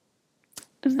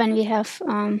 When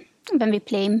we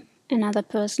blame another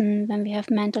person, when we have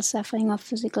mental suffering or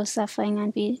physical suffering,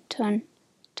 and we turn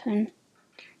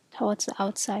towards the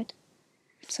outside,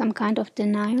 some kind of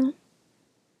denial.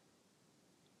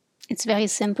 It's very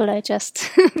simple. I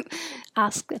just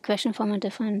ask a question from a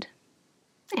different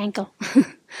angle.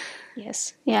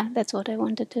 Yes, yeah, that's what I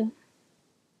wanted to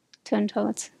turn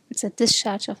towards. It's a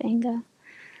discharge of anger.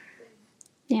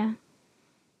 Yeah.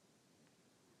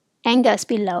 Anger is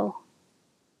below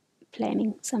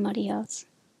blaming somebody else.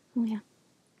 Oh, yeah.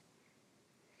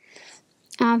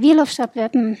 Wheel of Sharp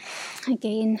Weapon,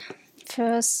 again,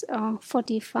 verse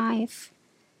 45.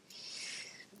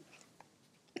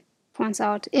 Points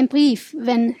out, in brief,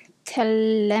 when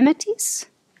calamities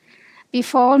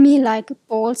befall me like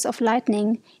bolts of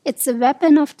lightning, it's a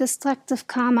weapon of destructive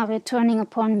karma returning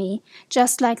upon me,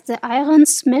 just like the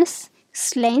ironsmith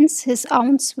slains his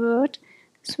own sword.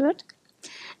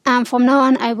 From now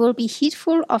on, I will be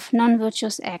heedful of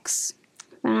non-virtuous acts.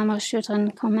 Venerable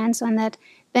Thubten comments on that.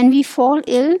 When we fall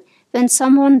ill, when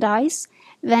someone dies,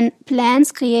 when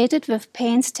plans created with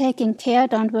painstaking care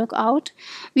don't work out,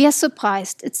 we are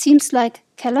surprised. It seems like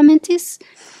calamities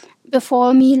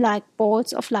befall me like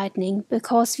bolts of lightning,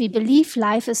 because we believe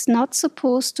life is not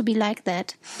supposed to be like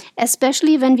that.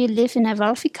 Especially when we live in a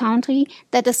wealthy country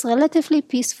that is relatively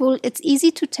peaceful, it's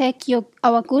easy to take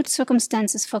our good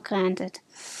circumstances for granted.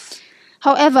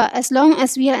 However, as long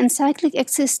as we are in cyclic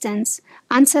existence,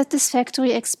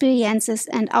 unsatisfactory experiences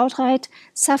and outright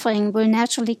suffering will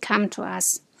naturally come to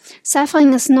us.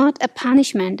 Suffering is not a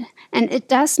punishment, and it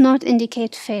does not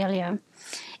indicate failure.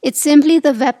 It's simply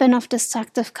the weapon of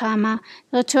destructive karma,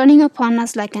 returning upon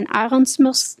us like an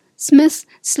ironsmith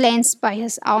slain by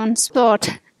his own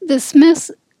sword. The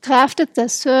smith crafted the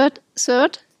sword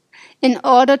in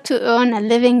order to earn a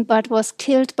living, but was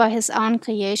killed by his own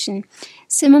creation.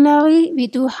 Similarly, we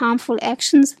do harmful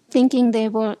actions thinking they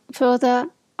will further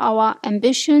our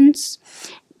ambitions,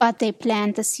 but they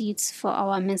plant the seeds for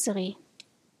our misery.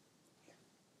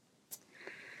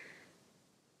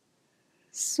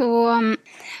 So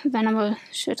Venerable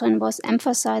Thubten was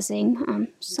emphasizing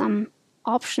some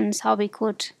options how we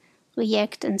could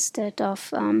react instead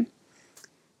of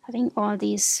having all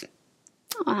this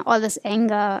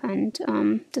anger and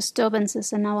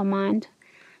disturbances in our mind.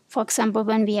 For example,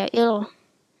 when we are ill,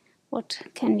 what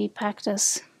can we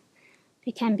practice?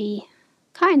 We can be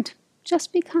kind,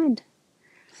 just be kind.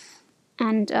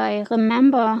 And I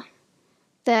remember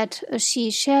that she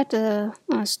shared a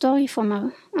story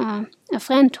from a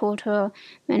friend told her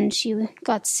when she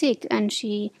got sick, and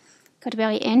she got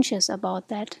very anxious about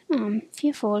that,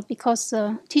 fearful, because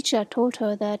the teacher told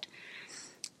her that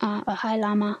a High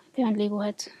Lama, apparently, who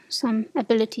had some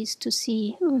abilities to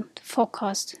see, to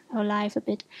forecast her life a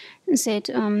bit, and said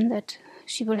that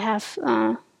she will have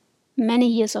many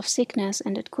years of sickness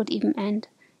and it could even end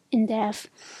in death.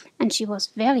 And she was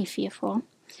very fearful.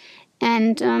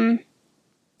 And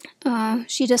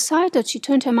she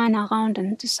turned her mind around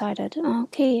and decided,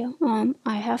 okay, I'm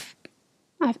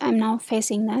now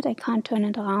facing that. I can't turn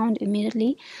it around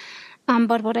immediately.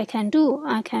 But what I can do,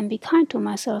 I can be kind to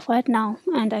myself right now,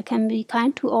 and I can be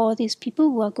kind to all these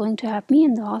people who are going to help me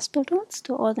in the hospitals,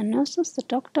 to all the nurses, the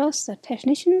doctors, the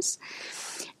technicians.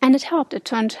 And it helped. It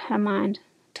turned her mind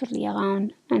totally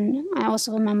around. And I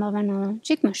also remember when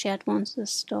Jigme shared once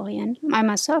this story, and I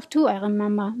myself too, I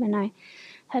remember when I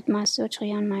had my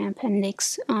surgery on my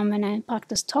appendix, when I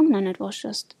practiced Tonglen,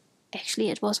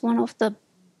 it was one of the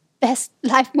best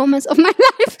life moments of my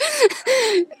life.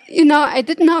 I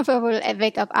didn't know if I will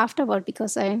wake up afterward,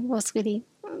 because I was really,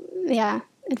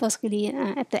 it was really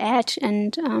at the edge.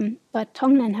 And but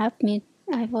Tonglen helped me.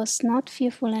 I was not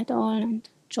fearful at all and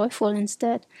joyful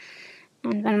instead.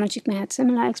 And when Jigme had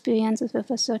similar experiences with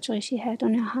the surgery she had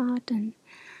on her heart, and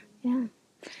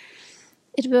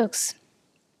it works.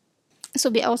 So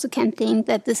we also can think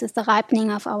that this is the ripening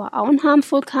of our own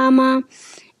harmful karma.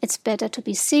 It's better to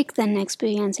be sick than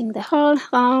experiencing the whole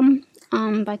harm.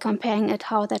 By comparing it,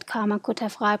 how that karma could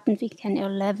have ripened, we can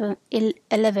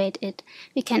elevate it.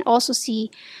 We can also see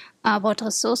what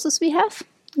resources we have.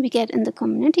 We get in the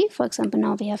community. For example,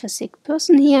 now we have a sick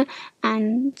person here,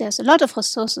 and there's a lot of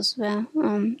resources where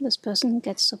this person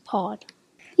gets support.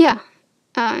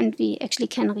 And we actually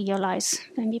can realize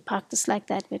when we practice like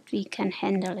that we can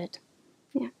handle it.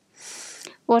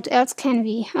 What else can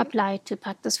we apply to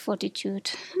practice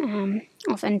fortitude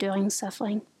of enduring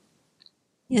suffering?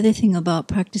 The other thing about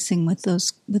practicing with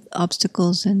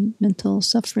obstacles and mental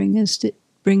suffering is it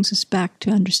brings us back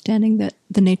to understanding that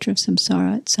the nature of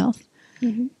samsara itself,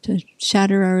 to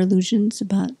shatter our illusions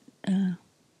about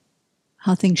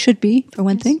how things should be, for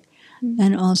one thing,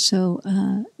 and also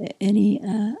any,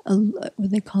 what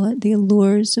they call it, the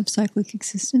allures of cyclic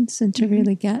existence, and to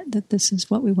really get that this is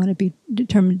what we want to be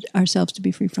determined ourselves to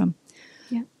be free from.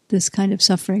 This kind of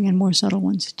suffering and more subtle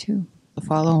ones too. To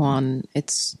follow on,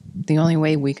 it's the only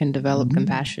way we can develop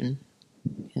compassion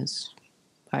is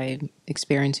by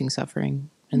experiencing suffering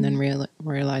and then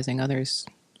realizing others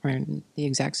are in the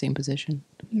exact same position.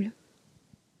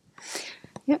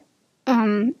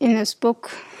 In this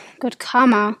book, Good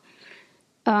Karma,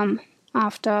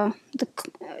 after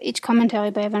each commentary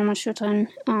by Venerable Thubten,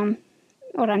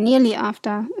 or nearly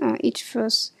after each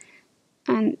verse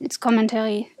and its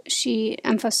commentary, she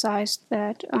emphasized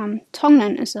that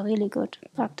Tonglen is a really good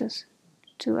practice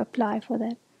to apply for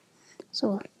that.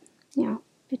 So,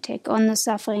 we take on the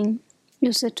suffering,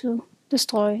 use it to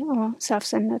destroy our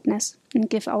self-centeredness and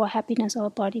give our happiness,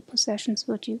 our body, possessions,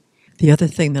 virtue. The other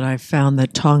thing that I've found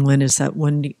that Tonglen is that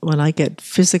when I get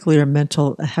physically or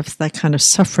mental, have that kind of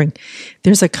suffering,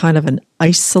 there's a kind of an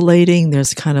isolating,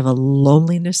 there's kind of a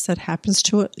loneliness that happens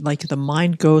to it. Like the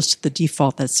mind goes to the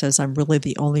default that says, I'm really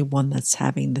the only one that's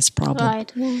having this problem.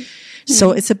 Right. Yeah.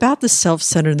 So it's about the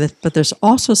self-centeredness, but there's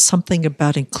also something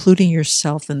about including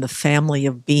yourself in the family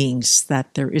of beings,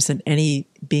 that there isn't any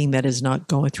being that is not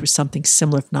going through something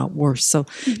similar, if not worse. So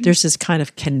there's this kind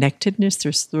of connectedness,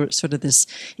 there's sort of this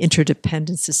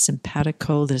interdependence, this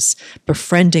simpatico, this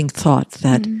befriending thought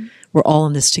that we're all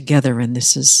in this together, and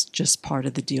this is just part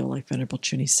of the deal, like Venerable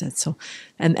Chuni said. So,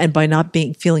 and by not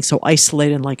feeling so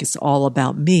isolated and like it's all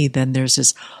about me, then there's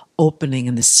this opening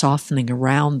and this softening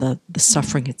around the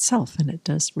suffering itself, and it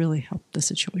does really help the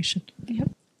situation. Yep.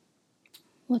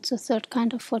 What's the third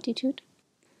kind of fortitude?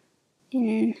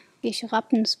 In Geshe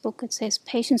Rappen's book, it says,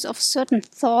 patience of certain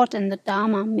thought in the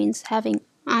Dharma means having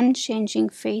unchanging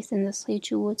faith in the Three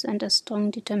Jewels and a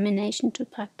strong determination to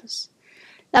practice.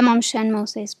 Lamam Shenmo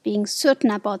says being certain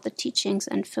about the teachings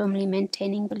and firmly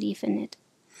maintaining belief in it.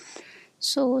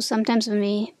 So sometimes when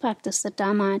we practice the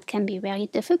Dharma, it can be very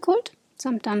difficult.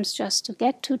 Sometimes just to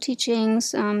get to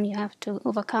teachings, you have to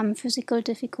overcome physical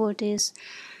difficulties.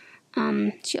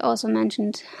 She also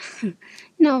mentioned,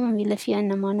 when we live here in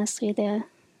the monastery, there are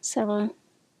several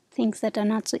things that are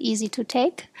not so easy to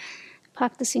take,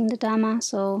 practicing the Dharma.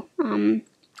 So,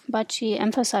 but she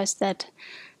emphasized that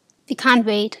we can't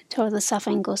wait till the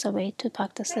suffering goes away to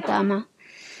practice the Dharma.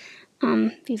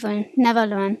 We will never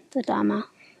learn the Dharma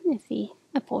if we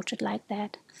approach it like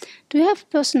that. Do you have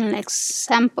personal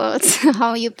examples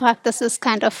how you practice this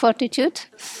kind of fortitude?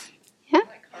 Yeah?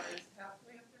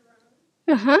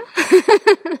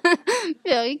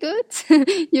 Very good.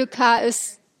 Your car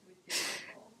is...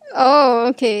 Oh,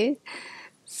 okay.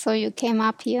 So you came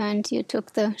up here and you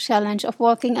took the challenge of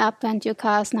walking up and your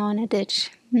car is now in a ditch.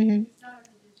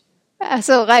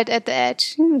 So right at the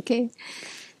edge. Okay.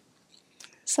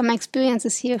 Some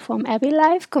experiences here from Abbey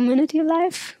life, community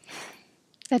life,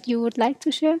 that you would like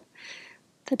to share,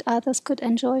 that others could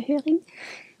enjoy hearing?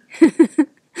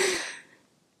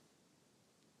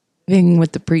 Living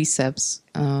with the precepts,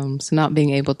 so not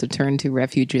being able to turn to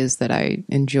refuges that I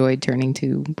enjoyed turning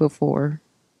to before.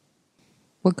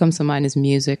 What comes to mind is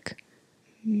music.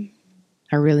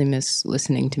 I really miss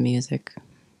listening to music.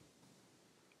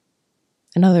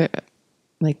 And other,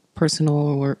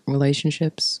 personal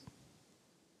relationships.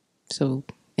 So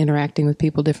interacting with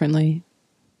people differently.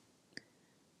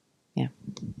 Yeah.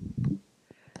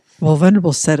 Well,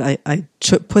 Venerable said, I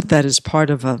put that as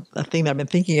part of a thing that I've been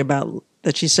thinking about,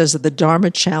 that she says that the Dharma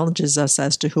challenges us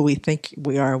as to who we think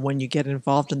we are. When you get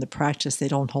involved in the practice, they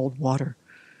don't hold water.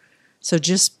 So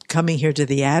just coming here to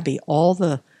the Abbey, all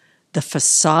the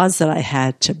facades that I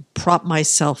had to prop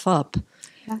myself up,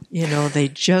 they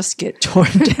just get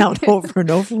torn down over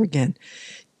and over again.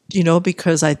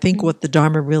 Because I think what the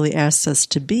Dharma really asks us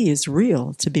to be is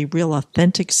real, to be real,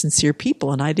 authentic, sincere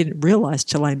people. And I didn't realize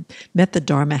till I met the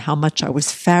Dharma how much I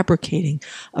was fabricating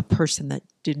a person that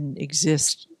didn't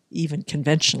exist even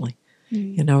conventionally.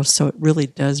 So it really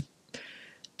does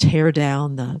tear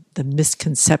down the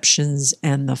misconceptions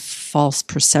and the false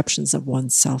perceptions of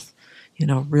oneself,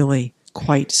 really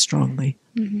quite strongly.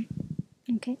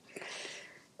 Okay.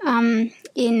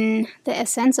 In The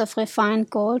Essence of Refined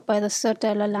Gold by the Third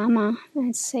Dalai Lama,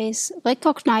 it says,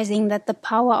 recognizing that the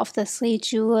power of the Three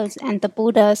Jewels and the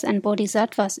Buddhas and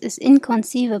Bodhisattvas is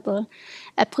inconceivable,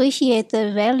 appreciate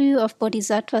the value of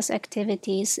Bodhisattvas'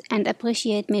 activities and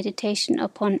appreciate meditation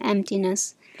upon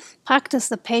emptiness. Practice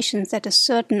the patience that is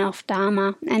certain of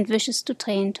Dharma and wishes to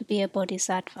train to be a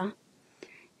Bodhisattva.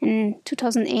 In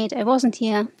 2008, I wasn't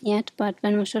here yet, but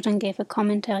Venerable Thubten gave a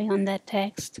commentary on that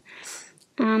text.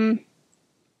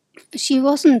 She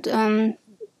wasn't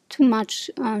too much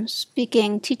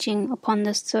teaching upon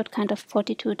this third kind of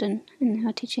fortitude in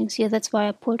her teachings here. That's why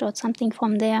I pulled out something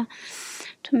from there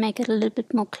to make it a little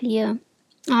bit more clear.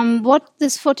 What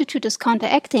this fortitude is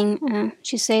counteracting,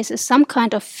 she says, is some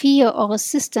kind of fear or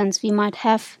resistance we might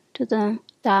have to the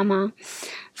Dharma.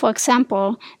 For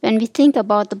example, when we think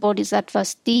about the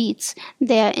Bodhisattva's deeds,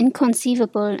 they are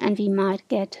inconceivable and we might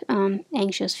get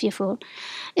anxious, fearful.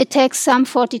 It takes some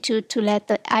fortitude to let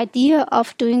the idea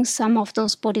of doing some of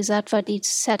those Bodhisattva deeds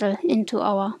settle into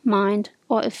our mind.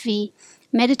 Or if we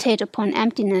meditate upon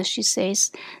emptiness, she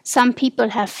says, some people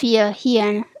have fear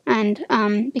here, and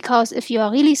because if you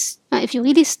really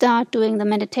start doing the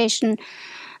meditation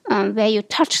where you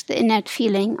touch the innate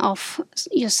feeling of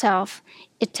yourself,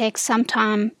 it takes some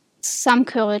time, some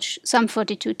courage, some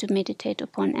fortitude to meditate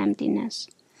upon emptiness.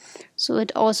 So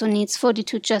it also needs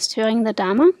fortitude just hearing the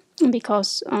Dharma,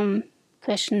 because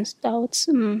questions, doubts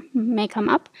may come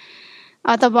up.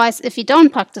 Otherwise, if we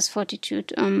don't practice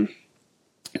fortitude,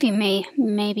 we may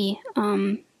maybe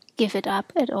give it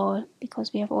up at all,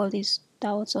 because we have all these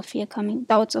doubts of fear coming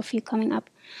up.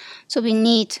 So we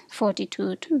need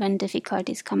fortitude when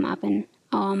difficulties come up in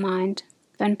our mind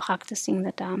when practicing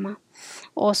the Dharma.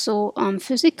 Also,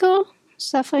 physical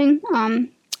suffering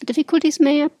difficulties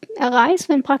may arise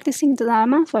when practicing the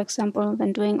Dharma. For example,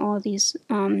 when doing all these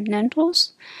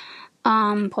nandros,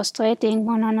 prostrating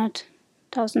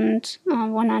 111,000,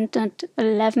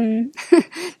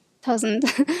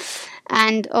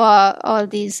 and all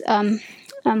these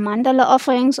mandala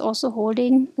offerings. Also,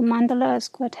 holding the mandala is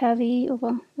quite heavy over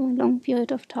a long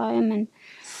period of time, and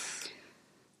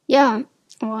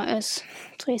or as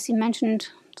Tracy mentioned,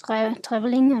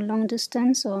 traveling a long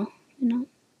distance, or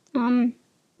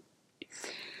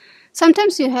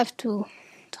sometimes you have to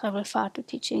travel far to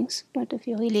teachings. But if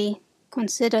you really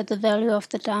considered the value of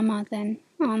the Dharma then,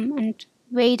 and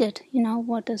weighed it,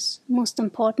 what is most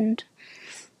important,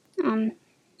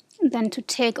 than to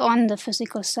take on the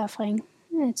physical suffering.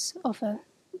 It's of a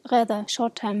rather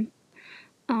short-term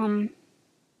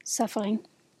suffering.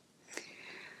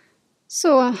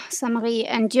 So, summary: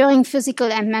 enduring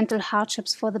physical and mental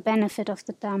hardships for the benefit of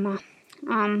the Dharma.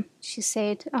 She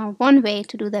said one way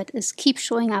to do that is keep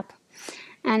showing up.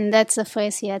 And that's a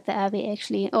phrase here at the Abbey,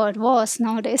 actually, or it was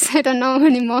nowadays, I don't know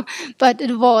anymore, but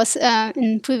it was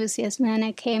in previous years when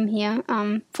I came here.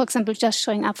 For example, just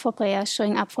showing up for prayer,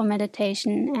 showing up for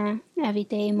meditation every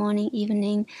day, morning,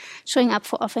 evening, showing up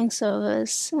for offering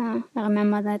service. I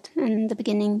remember that in the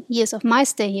beginning years of my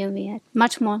stay here, we had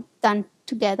much more done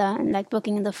together, and like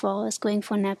working in the forest, going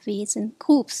for knapweeds in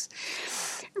groups.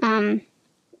 And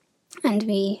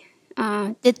we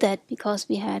did that because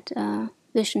we had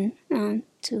vision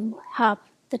to help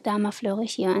the Dharma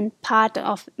flourish here, and part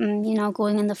of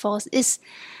going in the forest is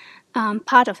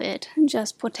part of it,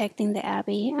 just protecting the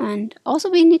Abbey. And also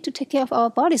we need to take care of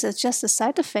our bodies. It's just a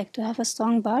side effect to have a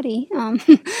strong body.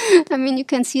 I mean, you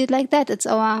can see it like that. It's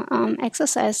our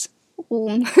exercise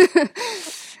room.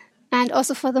 And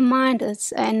also for the mind,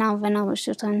 it's now Venerable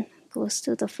Thubten goes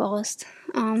to the forest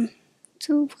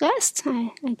to rest,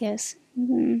 I guess,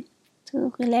 to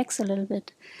relax a little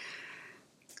bit.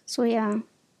 So yeah,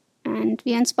 and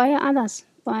we inspire others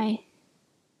by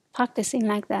practicing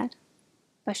like that,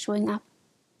 by showing up.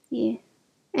 We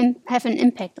have an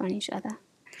impact on each other.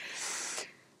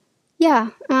 Yeah,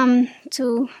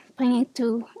 to bring it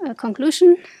to a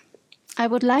conclusion, I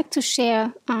would like to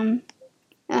share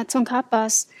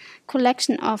Tsongkhapa's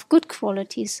collection of good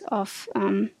qualities of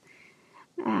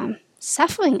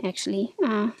suffering, actually.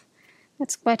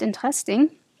 That's quite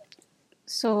interesting.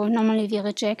 So normally we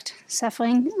reject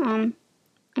suffering,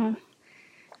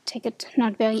 take it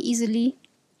not very easily.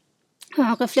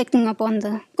 Reflecting upon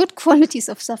the good qualities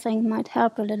of suffering might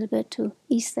help a little bit to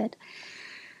ease that.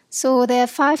 So there are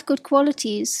 5 good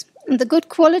qualities. And the good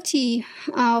quality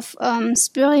of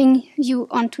spurring you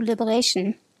onto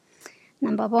liberation.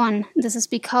 Number 1, this is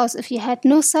because if you had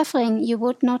no suffering, you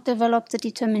would not develop the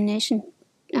determination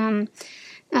to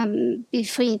be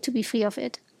free of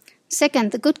it.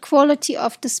 Second, the good quality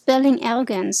of dispelling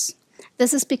arrogance.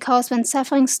 This is because when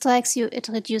suffering strikes you, it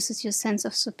reduces your sense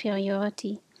of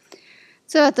superiority.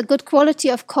 Third, the good quality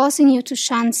of causing you to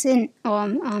shun sin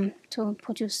or to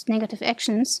produce negative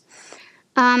actions.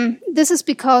 This is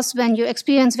because when you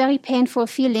experience very painful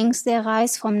feelings, they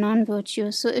arise from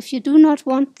non-virtue. So if you do not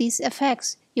want these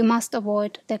effects, you must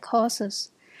avoid their causes.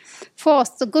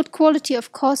 Fourth, the good quality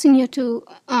of causing you to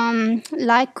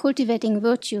like cultivating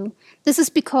virtue. This is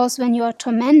because when you are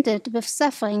tormented with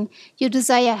suffering, you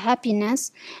desire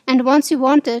happiness, and once you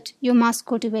want it, you must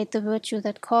cultivate the virtue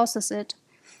that causes it.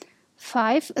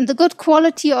 5, the good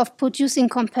quality of producing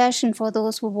compassion for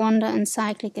those who wander in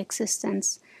cyclic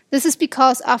existence. This is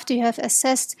because after you have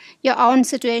assessed your own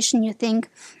situation, you think,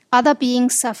 other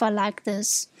beings suffer like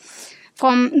this.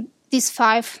 From these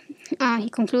 5, he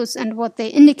concludes, and what they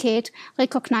indicate,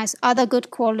 recognize other good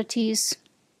qualities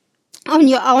on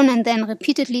your own and then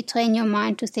repeatedly train your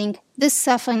mind to think, this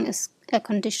suffering is a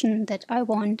condition that I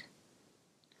want.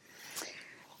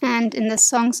 And in the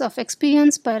Songs of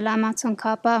Experience by Lama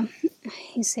Tsongkhapa,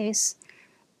 he says,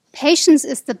 patience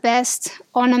is the best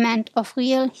ornament of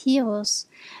real heroes.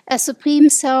 A supreme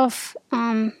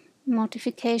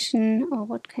self-mortification, or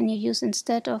what can you use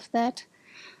instead of that?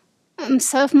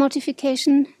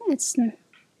 Self-mortification, is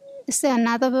there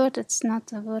another word? It's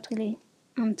not a word really.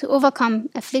 To overcome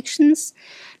afflictions.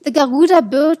 The Garuda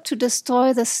bird to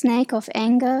destroy the snake of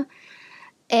anger.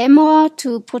 Amor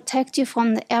to protect you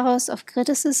from the errors of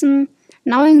criticism.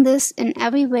 Knowing this in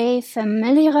every way,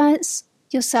 familiarize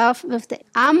yourself with the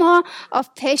armor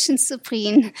of patience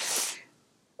supreme.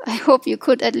 I hope you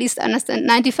could at least understand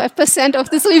 95% of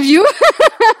this review.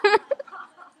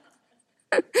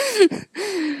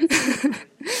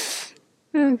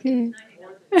 Okay.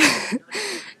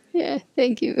 Yeah,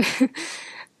 thank you.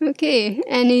 Okay,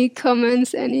 any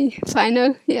comments, any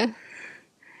final? Yeah.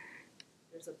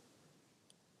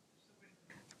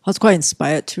 I was quite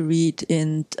inspired to read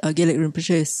in Gelek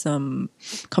Rinpoche's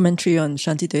commentary on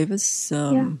Shantideva's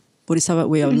Bodhisattva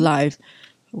Way of Life,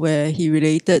 where he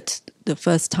related the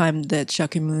first time that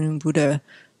Shakyamuni Buddha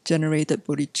generated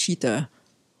bodhicitta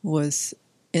was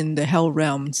in the hell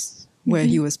realms, where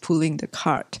he was pulling the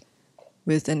cart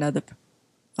with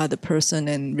other person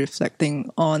and reflecting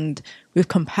on with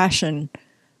compassion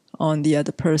on the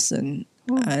other person,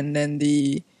 and then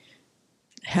the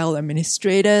hell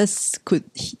administrators could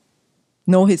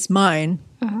know his mind,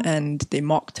 and they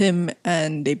mocked him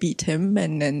and they beat him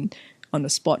and then on the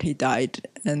spot he died,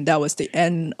 and that was the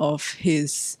end of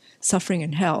his suffering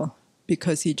in hell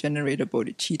because he generated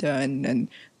bodhicitta, and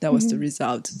that was the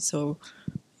result. So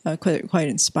quite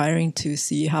inspiring to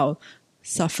see how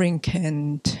suffering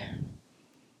can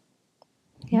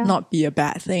not be a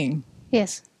bad thing.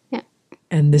 Yes. Yeah.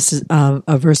 And this is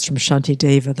a verse from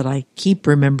Shantideva that I keep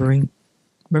reminding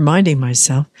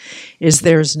myself, is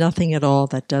there's nothing at all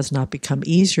that does not become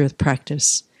easier with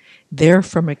practice. There,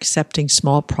 from accepting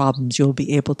small problems, you'll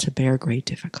be able to bear great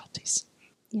difficulties.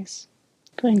 Yes.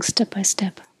 Going step by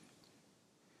step.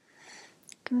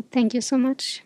 Good. Thank you so much.